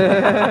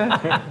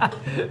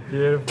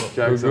 Beautiful.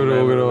 Jokes We're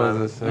on good them,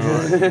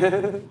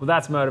 organisers. Well,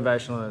 that's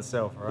motivational in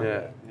itself,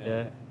 right?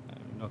 Yeah.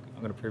 I'm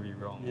going to prove you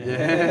wrong.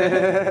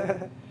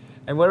 Yeah.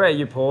 And what about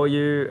you, Paul?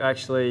 You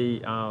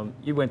actually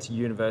you went to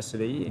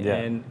university,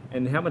 Yeah.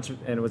 and how much?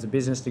 And it was a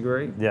business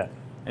degree. Yeah.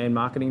 And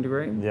marketing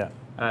degree. Yeah.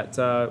 At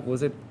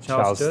was it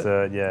Charles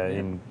Sturt?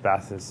 In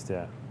Bathurst,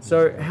 yeah.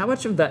 So how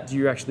much of that do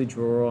you actually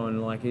draw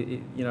on, like,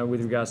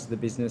 with regards to the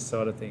business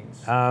side of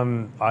things?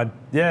 A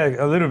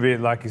little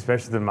bit, like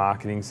especially the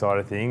marketing side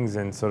of things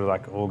and sort of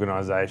like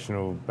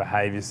organisational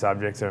behaviour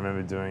subjects I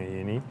remember doing at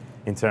uni,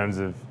 in terms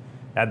of,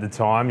 at the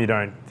time you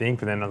don't think,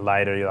 but then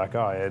later you're like,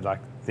 oh yeah, like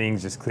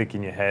things just click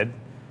in your head.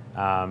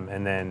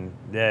 And then,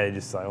 yeah, you're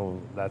just like, oh,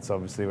 that's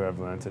obviously where I've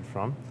learnt it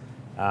from.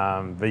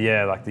 But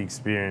yeah, like the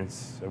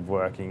experience of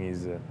working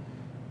is,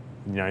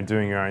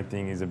 doing your own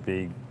thing is a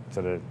big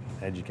sort of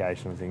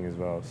educational thing as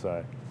well.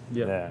 So,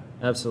 yeah.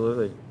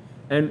 Absolutely.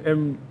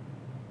 And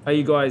are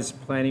you guys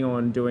planning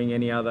on doing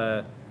any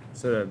other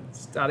sort of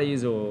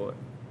studies or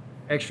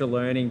extra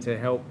learning to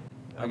help,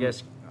 I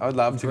guess? I would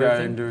love to go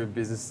improving? and do a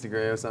business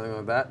degree or something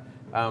like that.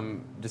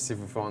 Just if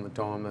we find the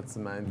time, that's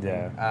the main thing.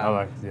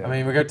 Yeah, I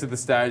mean, we got to the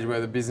stage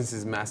where the business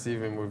is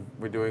massive and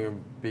we're doing a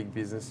big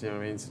business, you know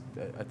what I mean?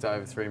 It's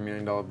over $3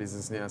 million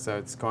business now, so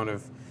it's come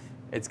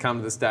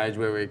to the stage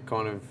where we're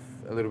kind of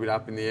a little bit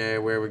up in the air,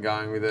 where we're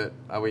going with it.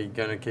 Are we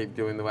going to keep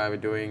doing the way we're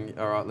doing?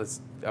 All right,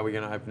 are we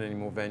going to open any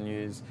more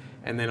venues?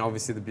 And then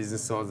obviously the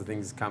business side of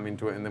things come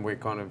into it, and then we're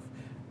kind of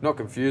not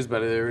confused, but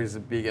there is a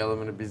big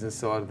element of business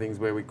side of things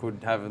where we could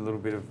have a little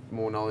bit of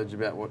more knowledge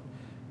about what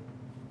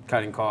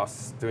cutting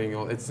costs, doing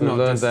all. It's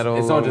not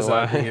just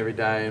opening every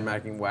day and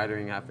making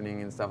waitering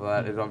happening and stuff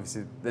like that. It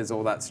obviously there's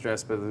all that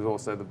stress, but there's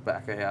also the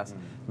back of house,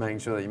 making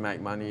sure that you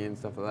make money and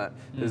stuff like that.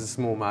 There's a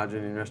small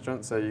margin in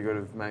restaurants, so you got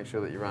to make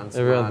sure that you run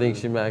smart. Everyone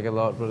thinks you make a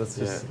lot, but it's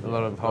just a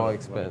lot of high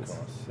expense.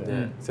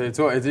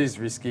 So it is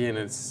risky and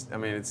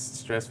it's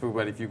stressful,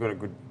 but if you've got a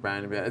good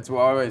brain about it, it's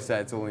what I always say,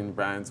 it's all in the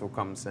brain, it's all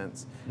common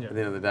sense. At the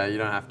end of the day, you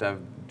don't have to have.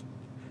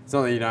 It's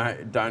not that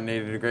you don't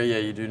need a degree. Yeah,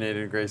 you do need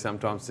a degree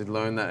sometimes to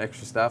learn that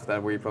extra stuff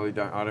that we probably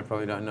don't. I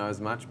probably don't know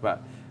as much,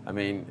 but I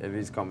mean, it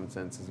is common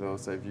sense as well.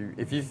 So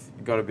if you've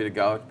got a bit of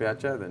go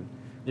about you, then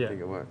I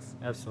think it works.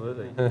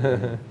 Absolutely.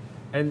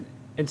 And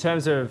in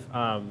terms of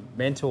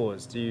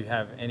mentors, do you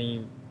have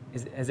any?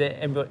 Has there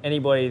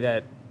anybody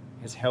that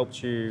has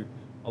helped you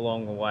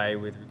along the way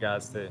with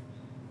regards to,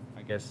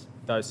 I guess,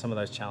 some of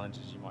those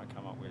challenges you might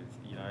come up with?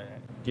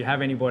 Do you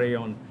have anybody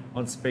on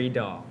speed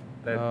dial?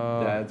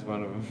 Dad's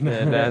one of them.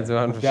 Yeah, Dad's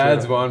one.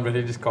 Dad's one, but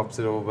he just cops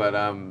it all. But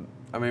I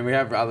mean, we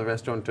have other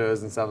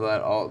restaurateurs and stuff like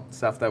that, old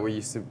stuff that we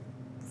used to,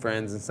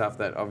 friends and stuff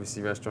that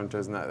obviously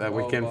restaurateurs and that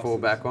we can fall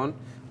back on.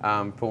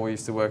 Paul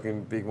used to work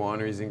in big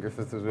wineries in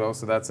Griffith as well,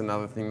 so that's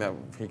another thing that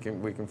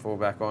we can fall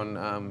back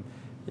on.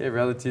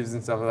 Relatives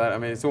and stuff like that. I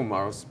mean, it's all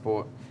moral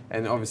support,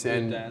 and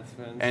obviously,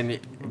 and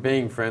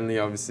being friendly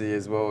obviously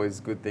as well is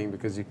a good thing,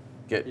 because you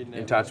get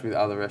in touch with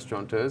other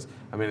restaurateurs.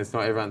 I mean, it's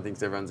not everyone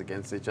thinks everyone's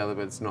against each other,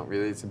 but it's not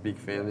really. It's a big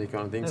family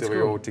kind of thing. That's So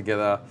we're cool. all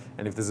together,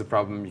 and if there's a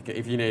problem,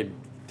 if you need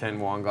 10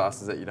 wine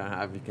glasses that you don't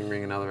have, you can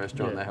ring another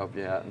restaurant and they help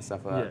you out and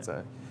stuff like that.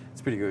 So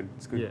it's pretty good.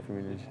 It's good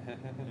community.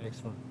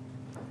 Excellent.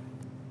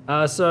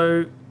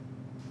 So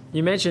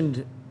you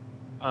mentioned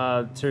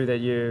too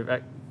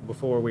that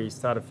before we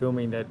started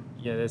filming that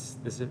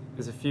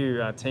there's a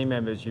few team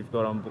members you've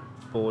got on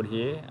board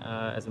here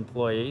as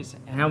employees.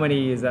 How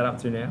many is that up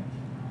to now?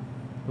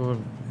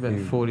 Well, about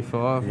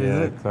 45, Yeah, is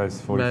it? close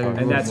to 45.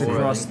 Maybe And that's more.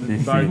 across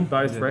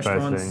both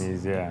restaurants Both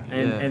venues, yeah.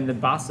 and the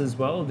bus as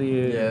well. Do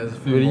you? Yeah, there's a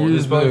few We more.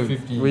 use There's about the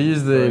 50 we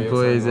use the or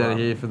employees something out like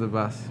here for the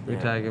bus. We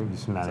take them.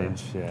 Just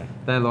manage, yeah.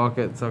 They like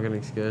it. It's like an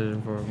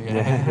excursion for them.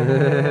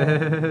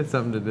 Yeah.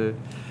 Something to do.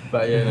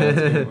 But yeah, no,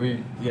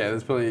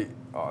 it's good.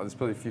 There's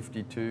probably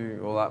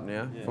 52 all up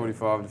now,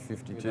 45 to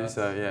 52.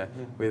 So yeah,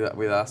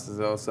 with us as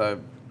well.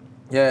 So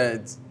yeah,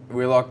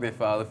 we're like their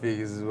father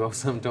figures as well.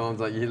 Sometimes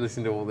like you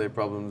listen to all their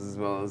problems as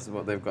well as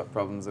what they've got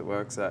problems at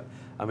work. So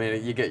I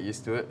mean, you get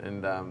used to it,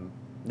 and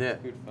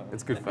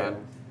it's good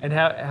fun. And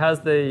how's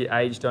the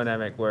age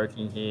dynamic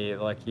working here?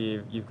 Like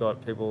you've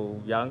got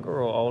people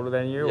younger or older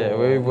than you? Yeah,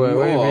 or?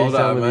 we're older,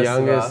 some of the most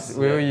of youngest. us,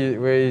 We're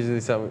usually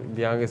some of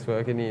the youngest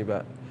working here,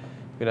 but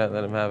we don't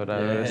let them have it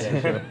over us.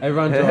 Sure.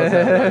 Everyone tries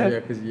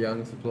that because you're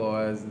young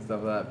suppliers and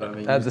stuff like that. But I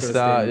mean, At the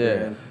start,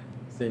 yeah.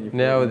 Now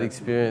Now with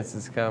experience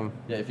has come.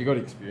 Yeah, if you've got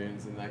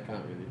experience, then they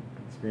can't really.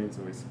 Experience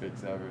always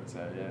speaks over it.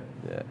 So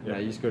Yeah.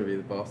 you just got to be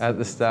the boss. At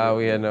the start,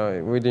 we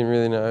didn't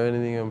really know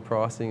anything on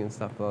pricing and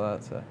stuff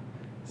like that, so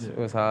it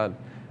was hard.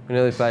 We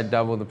nearly paid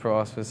double the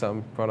price for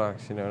some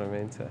products, you know what I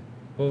mean? So.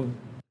 Well,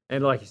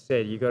 and like you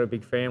said, you've got a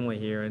big family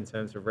here in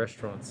terms of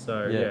restaurants.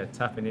 So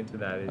tapping into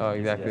that is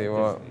Exactly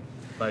right.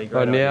 bloody great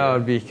Well, now idea.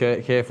 I'd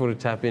be careful to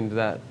tap into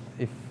that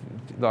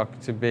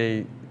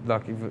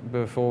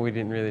before we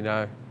didn't really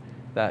know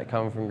that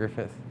coming from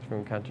Griffith,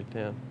 from country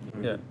town.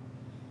 Yeah.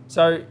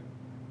 So,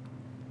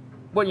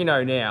 what you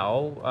know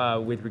now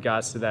with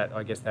regards to that,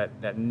 I guess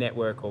that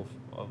network of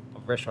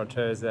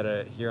restaurateurs that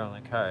are here on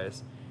the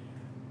coast,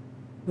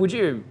 would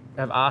you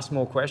have asked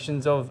more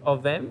questions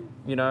of them,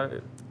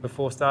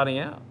 before starting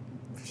out?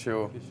 For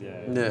sure.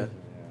 Yeah.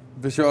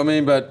 For sure. I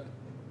mean, but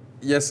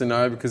yes and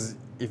no, because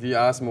if you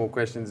ask more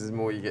questions, the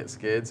more you get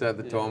scared. So at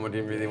the time, I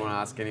didn't really want to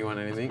ask anyone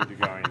anything.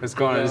 It's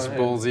kind of just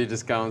ballsy,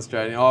 just going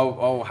straight in.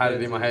 I had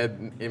it in my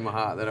head, in my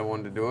heart that I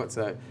wanted to do it.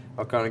 So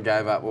I kind of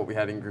gave up what we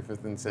had in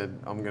Griffith and said,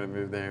 I'm going to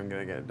move there, I'm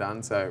going to get it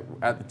done. So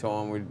at the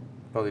time, we'd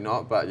probably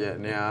not. But yeah,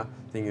 now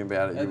thinking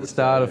about it, At the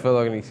start, it felt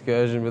like an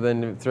excursion, but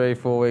then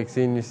 3-4 weeks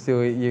in,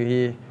 you're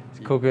here, it's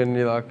cooking, and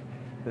you're like,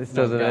 this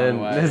doesn't end.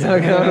 It's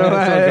not going away.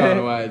 It's not going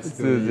away. It's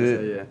still This is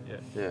here.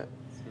 So yeah.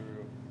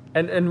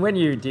 And when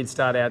you did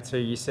start out too,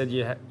 you said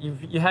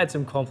you had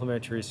some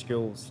complementary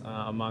skills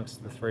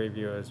amongst the three of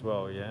you as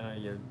well.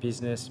 Your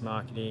business,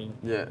 marketing,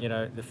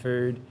 the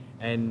food,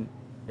 and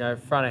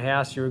front of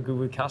house. You were good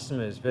with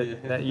customers,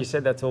 but you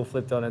said that's all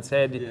flipped on its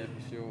head. Yeah,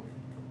 for sure.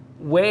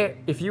 Where,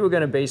 if you were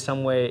going to be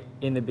somewhere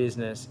in the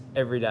business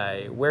every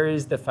day, where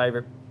is your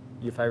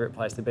favourite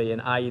place to be,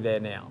 and are you there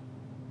now?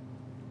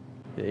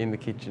 Yeah, in the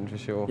kitchen for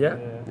sure. Yeah?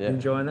 Yeah.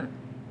 Enjoying that?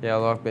 Yeah, I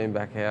like being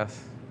back house.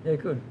 Yeah,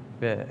 good.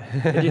 Yeah.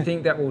 Do you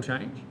think that will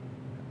change?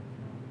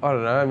 I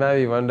don't know,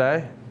 maybe one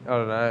day. I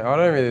don't know. I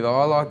don't really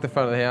I like the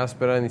front of the house,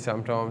 but only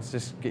sometimes.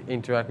 Just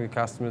interact with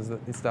customers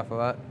and stuff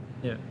like that.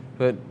 Yeah.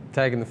 But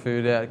taking the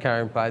food out,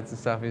 carrying plates and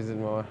stuff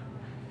isn't my...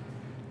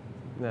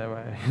 No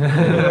way.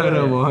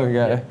 No more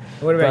go.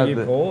 What about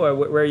you, Paul?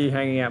 Where are you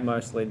hanging out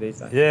mostly these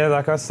days? Yeah,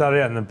 like I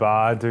started out in the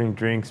bar doing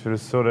drinks, but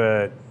it's sort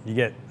of, you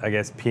get, I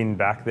guess, pinned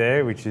back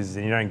there, which is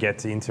you don't get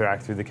to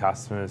interact with the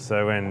customers.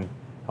 So when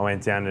I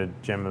went down to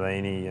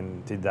Gemellini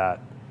and did that,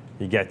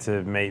 you get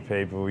to meet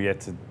people, you get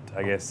to,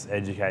 I guess,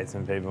 educate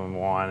some people in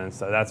wine, and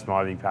so that's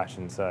my big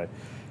passion. So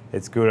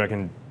it's good I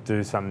can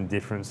do some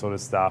different sort of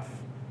stuff,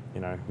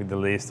 with the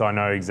list. I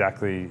know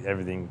exactly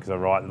everything because I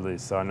write the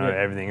list, so I know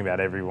everything about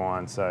every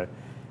wine. So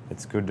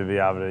it's good to be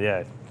able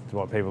to, do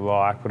what people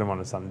like, put them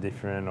onto something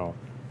different, or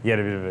you get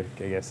a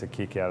bit of a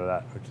kick out of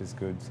that, which is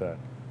good. So,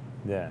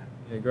 yeah.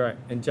 Yeah, great.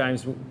 And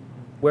James,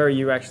 where are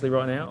you actually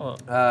right now?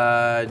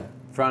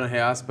 Front of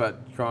house,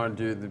 but trying to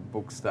do the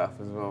book stuff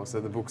as well. So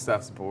the book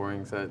stuff's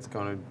boring, so it's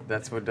kind of,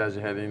 that's what does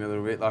your head in a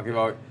little bit. Like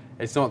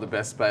it's not the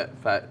best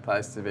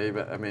place to be,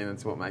 but I mean,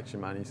 it's what makes you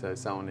money, so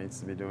someone needs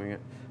to be doing it.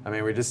 I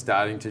mean, we're just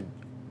starting to,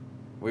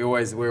 we're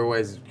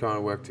always trying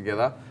to work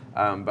together,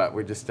 but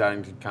we're just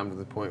starting to come to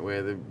the point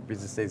where the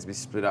business needs to be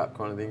split up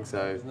kind of thing.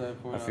 So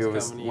a few of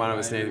us, one of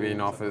us need to be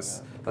in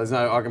office. There's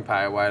no, I can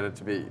pay a waiter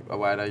to be a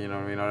waiter, you know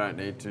what I mean? I don't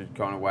need to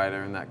kind of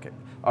waiter in that.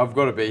 I've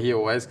got to be here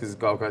always because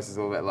Gold Coast is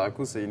all about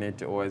locals, so you need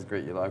to always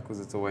greet your locals.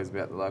 It's always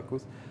about the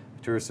locals.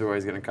 Tourists are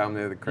always going to come,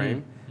 they're the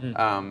cream.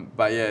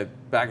 But yeah,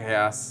 back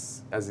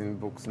house, as in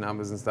books,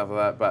 numbers and stuff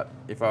like that. But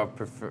if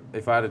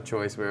I had a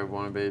choice where I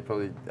want to be,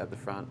 probably at the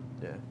front,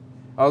 yeah.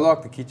 I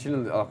like the kitchen,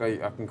 and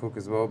I can cook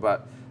as well,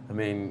 but I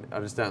mean, I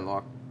just don't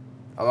like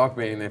I like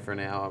being there for an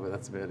hour, but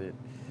that's about it.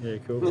 Yeah,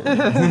 cool. It's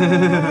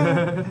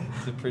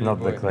a pretty Not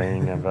boy. the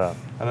cleaning of up.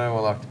 I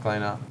don't like to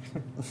clean up.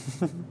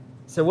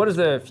 So what does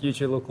the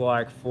future look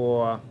like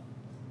for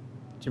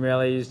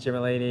Gemelli's,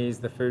 Gemellini's,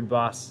 the food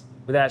bus?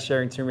 Without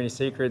sharing too many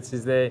secrets,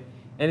 is there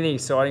anything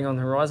exciting on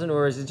the horizon,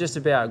 or is it just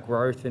about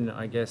growth and,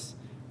 I guess,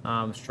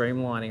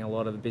 streamlining a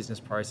lot of the business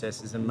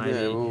processes and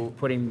maybe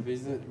putting...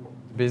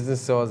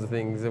 Business sides of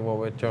things are what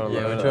we're trying to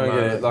learn. We're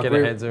trying to get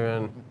our heads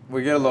around.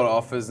 We get a lot of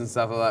offers and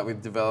stuff like that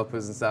with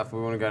developers and stuff.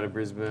 We want to go to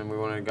Brisbane. We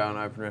want to go and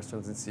open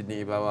restaurants in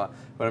Sydney, blah, blah.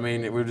 But I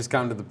mean, we've just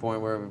come to the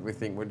point where we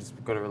think we've just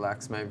got to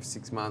relax maybe for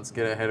 6 months,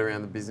 get our head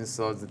around the business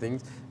sides of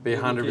things, be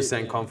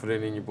 100%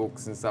 confident in your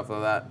books and stuff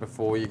like that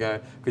before you go.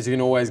 Because you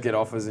can always get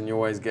offers and you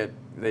always get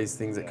these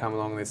things that come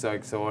along. They're so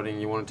exciting.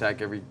 You want to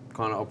take every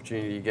kind of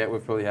opportunity you get.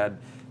 We've probably had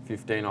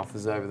 15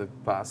 offers over the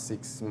past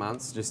 6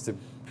 months just to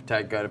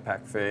go to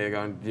Pack Fair,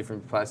 go to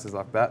different places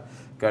like that,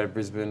 go to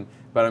Brisbane.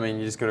 But I mean,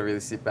 you just got to really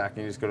sit back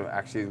and you just got to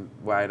actually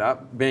weigh it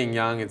up. Being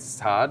young, it's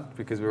hard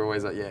because we're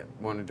always like, yeah,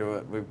 want to do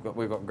it.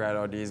 We've got great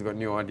ideas, we've got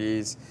new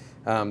ideas,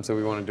 so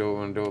we want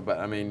to do it. But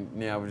I mean,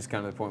 now we're just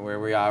come to the point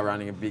where we are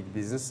running a big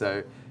business.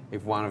 So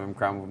if one of them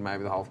crumbled,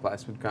 maybe the whole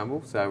place would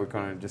crumble. So we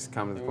kind of just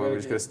come to the point where we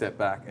just got to step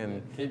back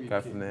and go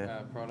from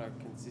there. Product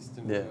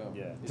consistent Yeah. as well.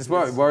 Yeah. Just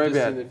worry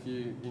about in the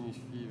few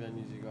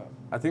venues you got.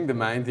 I think the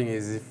main thing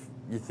is if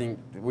you think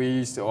I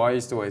used to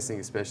always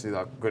think, especially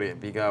like, we've got to get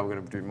bigger, we're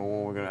going to do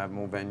more, we're going to have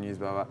more venues,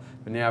 blah blah.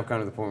 But now I've come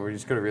to the point where you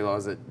just got to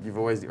realise that you've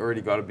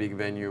already got a big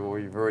venue, or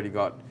you've already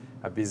got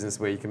a business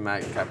where you can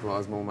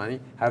capitalise more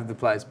money. Have the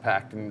place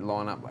packed and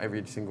line up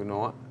every single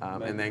night,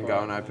 and then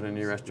go and open a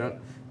new restaurant.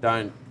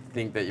 Don't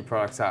think that your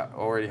products are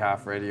already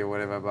half ready or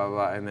whatever, blah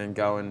blah, and then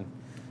go and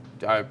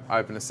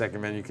open a second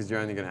venue because you're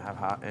only going to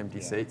have empty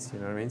seats, you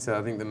know what I mean? So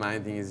I think the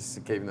main thing is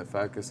just keeping the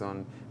focus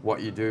on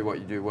what you do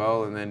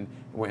well, and then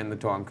when the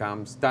time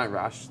comes, don't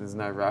rush. There's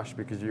no rush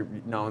because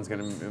no one's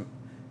going to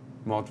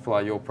multiply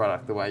your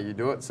product the way you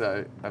do it.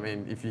 So, I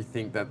mean, if you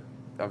think that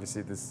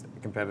obviously there's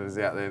competitors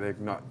out there, they're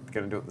not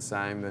going to do it the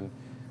same, then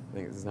I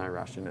think there's no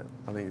rush in it.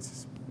 I think it's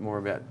just more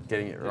about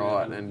getting it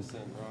right and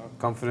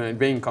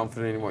being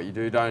confident in what you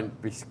do.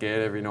 Don't be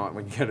scared every night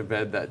when you go to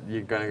bed that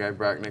you're going to go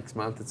broke next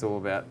month. It's all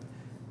about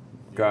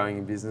growing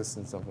in business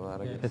and stuff like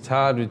that, I guess. It's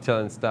hard with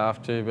telling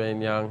staff too, being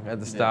young.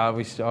 At the start,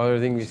 I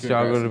think we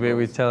struggled a bit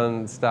with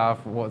telling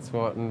staff what's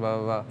what and blah,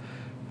 blah, blah.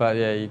 But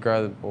yeah, you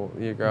grow it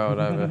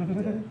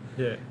over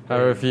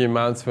over a few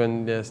months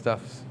when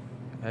stuff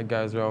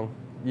goes wrong.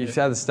 At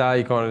the start,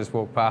 you kind of just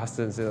walk past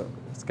it and say,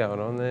 what's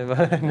going on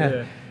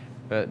there?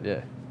 But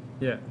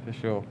yeah, for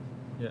sure.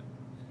 Yeah.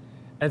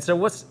 And so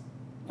what's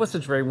the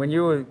dream? When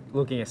you were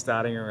looking at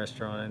starting a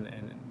restaurant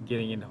and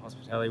getting into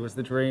hospitality, was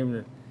the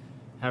dream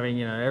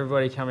having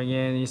everybody coming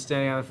in and you're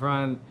standing out the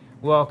front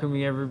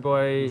welcoming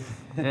everybody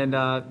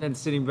and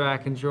sitting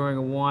back enjoying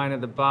a wine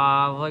at the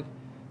bar? Like,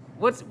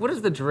 what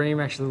does the dream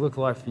actually look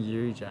like for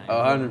you, James?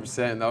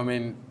 100%. I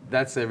mean,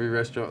 that's every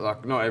restaurant,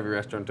 like not every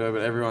restaurateur,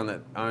 but everyone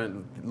that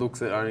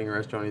looks at owning a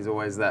restaurant is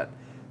always that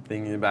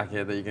thing in the back of your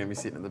head that you're going to be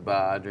sitting at the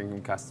bar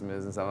drinking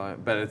customers and stuff like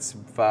that. But it's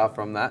far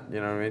from that,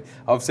 you know what I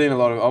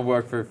mean? I've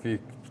worked for a few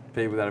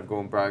people that have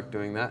gone broke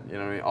doing that, you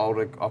know what I mean?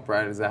 Older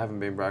operators that haven't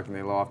been broke in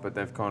their life, but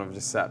they've kind of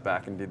just sat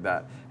back and did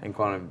that, and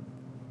kind of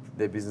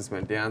their business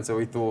went down. So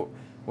we thought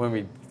when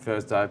we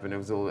first opened, it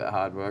was all about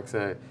hard work.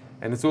 So,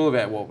 and it's all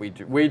about what we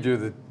do. We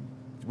do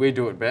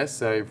it best.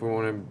 So if we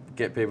want to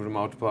get people to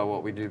multiply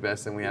what we do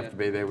best, then we have to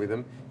be there with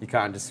them. You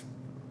can't just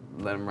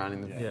let them run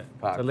in the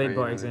park. So lead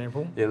by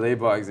example. Yeah, lead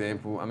by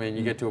example. I mean,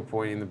 you get to a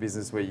point in the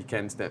business where you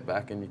can step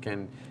back and you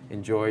can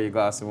enjoy your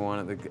glass of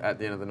wine at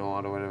the end of the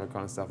night or whatever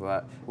kind of stuff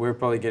like that. We're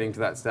probably getting to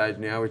that stage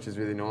now, which is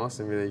really nice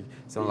and really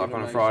something like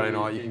on a Friday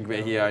night you can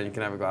be here and you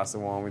can have a glass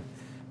of wine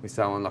with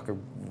someone like a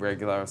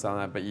regular or something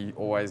like that. But you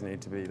always need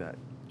to be that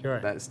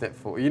step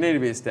forward. You need to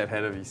be a step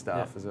ahead of your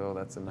staff as well.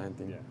 That's the main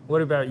thing. Yeah.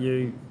 What about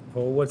you,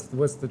 Paul?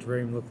 What's the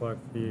dream look like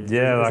for you?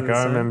 Yeah, like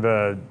I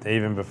remember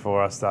even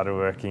before I started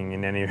working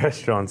in any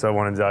restaurants, I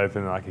wanted to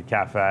open like a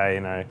cafe,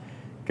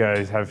 go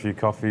have a few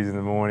coffees in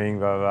the morning,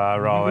 blah, blah,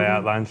 roll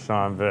out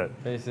lunchtime. But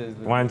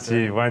once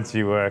you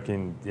work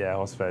in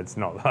hospitality, it's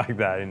not like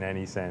that in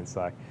any sense.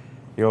 Like,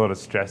 you get a lot of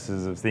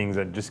stresses of things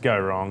that just go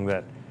wrong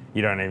that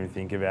you don't even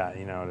think about,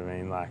 you know what I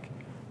mean? Like,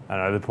 I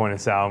don't know, the point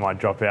of sale might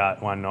drop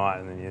out one night,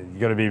 and then you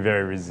got to be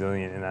very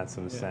resilient in that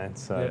sort of sense.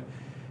 So,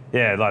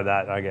 like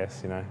that, I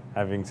guess,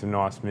 having some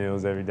nice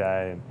meals every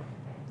day, and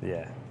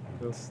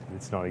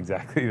it's not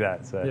exactly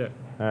that. So,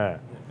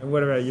 And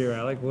what about you,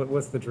 Alec?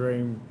 What's the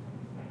dream?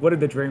 What did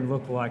the dream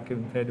look like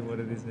compared to what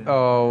it is now?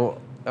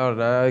 Oh, I don't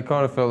know. It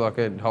kind of felt like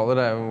a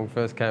holiday when we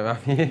first came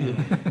up here.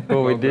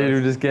 All we did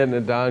was just getting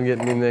it done,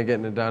 getting in there,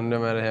 getting it done, no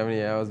matter how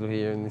many hours we're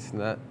here and this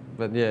and that.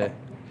 But yeah,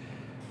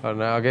 I don't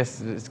know. I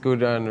guess it's good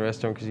to own a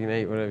restaurant because you can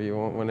eat whatever you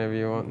want, whenever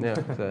you want now.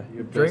 So.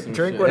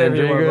 drink whatever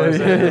you want.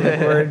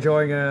 We're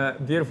enjoying a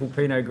beautiful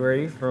Pinot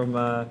Gris from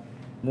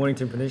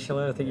Mornington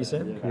Peninsula, I think you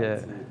said. Yeah.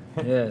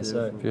 Yeah,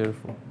 so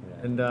beautiful.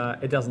 And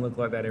it doesn't look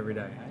like that every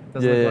day. It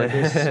doesn't look like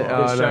this.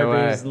 Oh, This no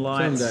showbiz way.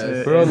 lights. Some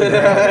days. We're on the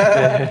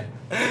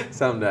ground.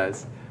 Some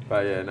days,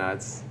 but yeah,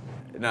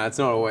 no, it's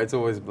not always. It's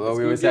always. We good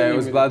always say getting it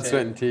was with blood, the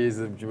sweat, team. and tears.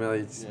 Of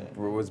Gemelli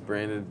was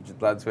branded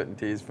blood, sweat, and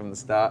tears from the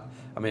start.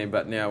 I mean,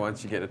 but now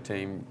once you get a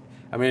team,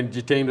 I mean,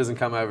 your team doesn't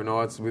come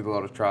overnight. It's with a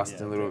lot of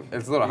trust and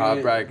it's a lot of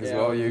heartbreak as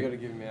well. You You got to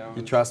give me hours.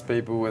 you trust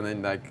people, and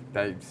then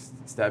they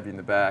stab you in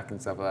the back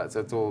and stuff like that. So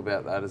it's all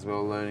about that as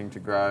well, learning to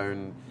grow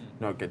and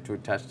not get too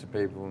attached to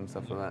people and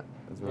stuff like that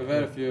as well. We've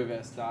had a few of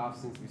our staff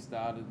since we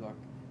started. Like,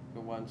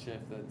 got one chef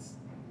that's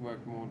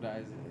worked more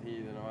days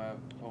here than I have.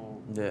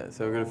 Yeah,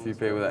 so we've got a few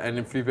people and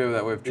a few people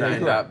that we've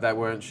trained up that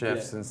weren't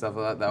chefs Yeah. and stuff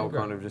like that. They were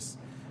kind of just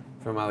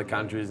from other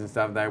countries and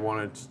stuff. They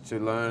wanted to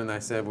learn, and they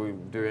said we'll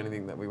do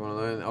anything that we want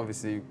to learn.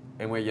 Obviously,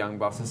 and we're young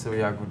bosses, so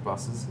we are good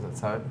bosses. So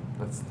let's hope.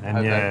 And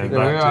hope yeah, they pick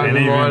Yeah, up we're to-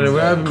 open-minded.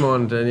 We're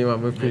open-minded to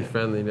anyone. We're pretty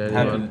friendly to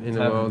anyone Happy in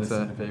the to world. listen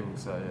So to people.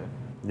 So yeah.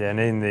 Yeah, and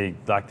even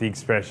the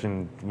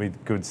expression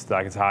with good,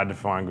 like it's hard to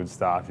find good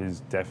staff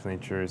is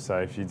definitely true. So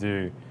if you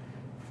do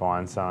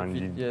find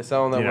someone,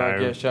 someone that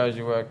you know, shows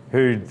you work.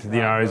 who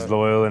hard is work.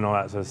 loyal and all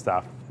that sort of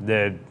stuff,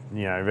 they're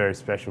very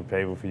special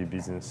people for your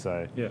business.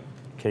 So Yeah.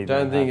 keep.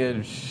 Don't them think happy.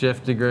 a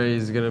chef degree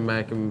is going to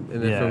make them,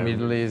 and they're from Yeah.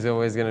 Italy is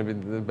always going to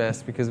be the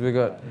best because I've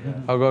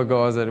got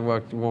guys that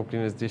walked in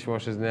as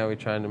dishwashers. Now we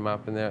trained them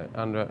up and they're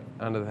under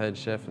the head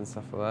chef and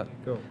stuff like that.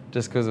 Cool.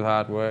 Just because of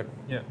hard work.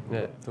 Yeah. Yeah.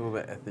 It's all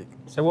about ethic.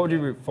 So what would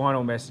your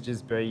final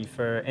messages be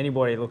for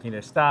anybody looking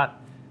to start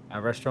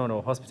a restaurant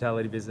or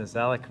hospitality business?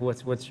 Alec,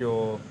 what's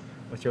your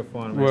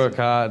final Work message?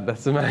 hard.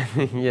 That's the main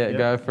thing. Yeah, Yep.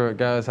 go for it.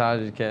 Go as hard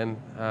as you can.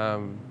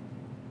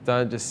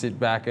 Don't just sit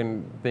back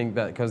and think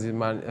that because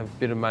a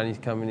bit of money's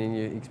coming in,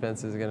 your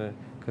expenses are gonna.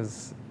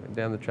 Because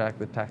down the track,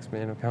 the tax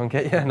man will come and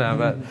get you. No,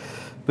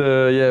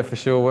 but for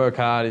sure, work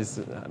hard is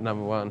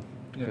number one.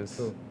 Yeah, 'Cause,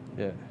 cool.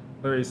 yeah.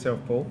 What about yourself,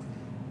 Paul?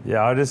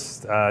 Yeah, I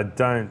just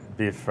don't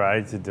be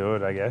afraid to do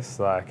it, I guess.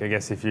 Like, I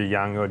guess if you're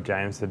younger,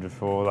 James said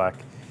before, like,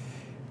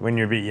 when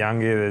you're a bit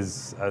younger,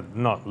 there's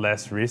not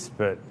less risk,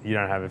 but you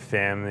don't have a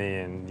family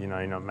and, you're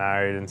not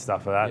married and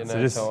stuff like that.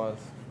 Yeah, So no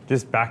ties.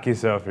 just back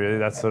yourself, really.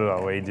 That's sort of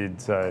what we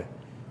did. So,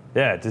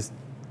 yeah, just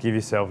give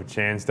yourself a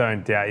chance.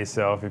 Don't doubt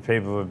yourself. If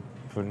people are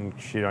putting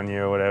shit on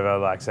you or whatever,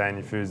 like saying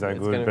your food's no It's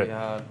good, gonna but be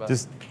hard, but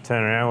just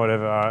turn around,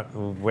 whatever. All right,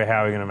 well,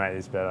 how are we going to make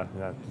this better?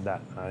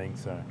 That I think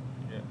so.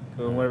 Yeah.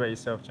 Cool. And what about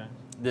yourself, James?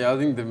 Yeah, I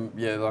think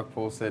like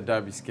Paul said,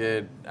 don't be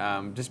scared.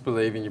 Just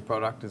believe in your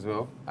product as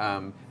well,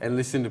 and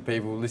listen to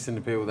people. Listen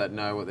to people that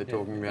know what they're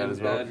talking about as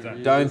well.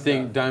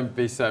 Don't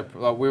be so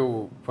like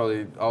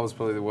I was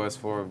probably the worst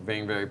for it,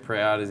 being very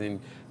proud. As in,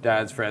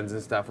 Dad's friends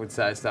and stuff would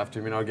say stuff to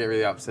me, and I'd get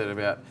really upset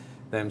about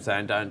them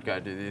saying, "Don't go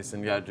do this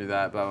and go do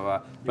that," blah blah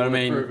blah. But I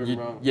mean,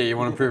 you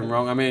want to prove them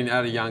wrong. I mean,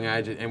 at a young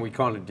age, and we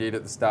kind of did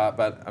at the start.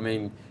 But I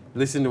mean,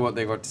 listen to what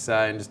they've got to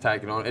say and just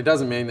take it on. It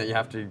doesn't mean that you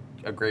have to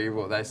agree with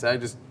what they say.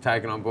 Just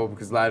take it on board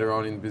because later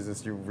on in the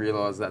business you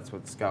realise that's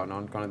what's going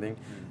on, kind of thing.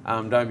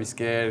 Don't be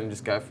scared and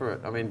just go for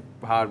it. I mean,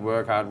 hard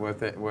work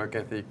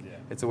ethic. Yeah.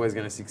 It's always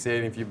going to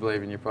succeed. If you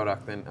believe in your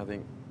product, then I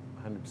think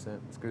 100%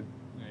 it's good.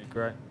 Yeah,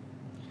 great.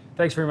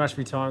 Thanks very much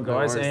for your time, No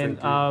guys. worries, And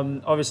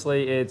thank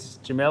obviously it's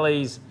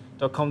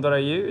gemellis.com.au,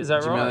 is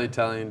that right?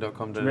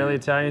 GemelliItalian.com.au.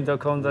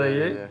 GemelliItalian.com.au.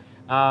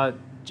 Yeah.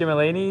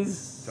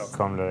 Gemellini's.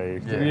 .com.au.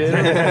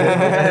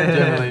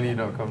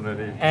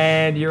 Gemellini.com.au.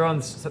 And you're on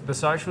the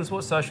socials.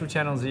 What social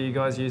channels are you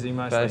guys using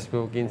mostly?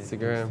 Facebook,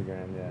 Instagram.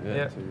 Instagram,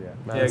 Yeah. So,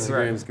 Yeah,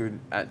 Instagram's good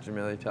at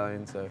Gemelli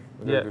Italian, so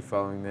we've got Yeah. a good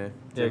following there.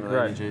 Yeah, Gemelli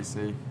great.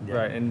 GC.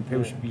 Great, and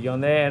people should be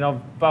on there. And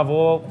above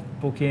all,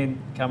 book in,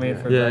 come in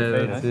for a Yeah, great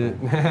feed. that's eh? it.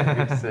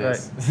 Good to see Great.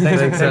 us.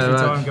 Thanks for so your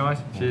much. time, guys.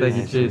 Thank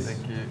you. Cheers.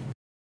 Thank you.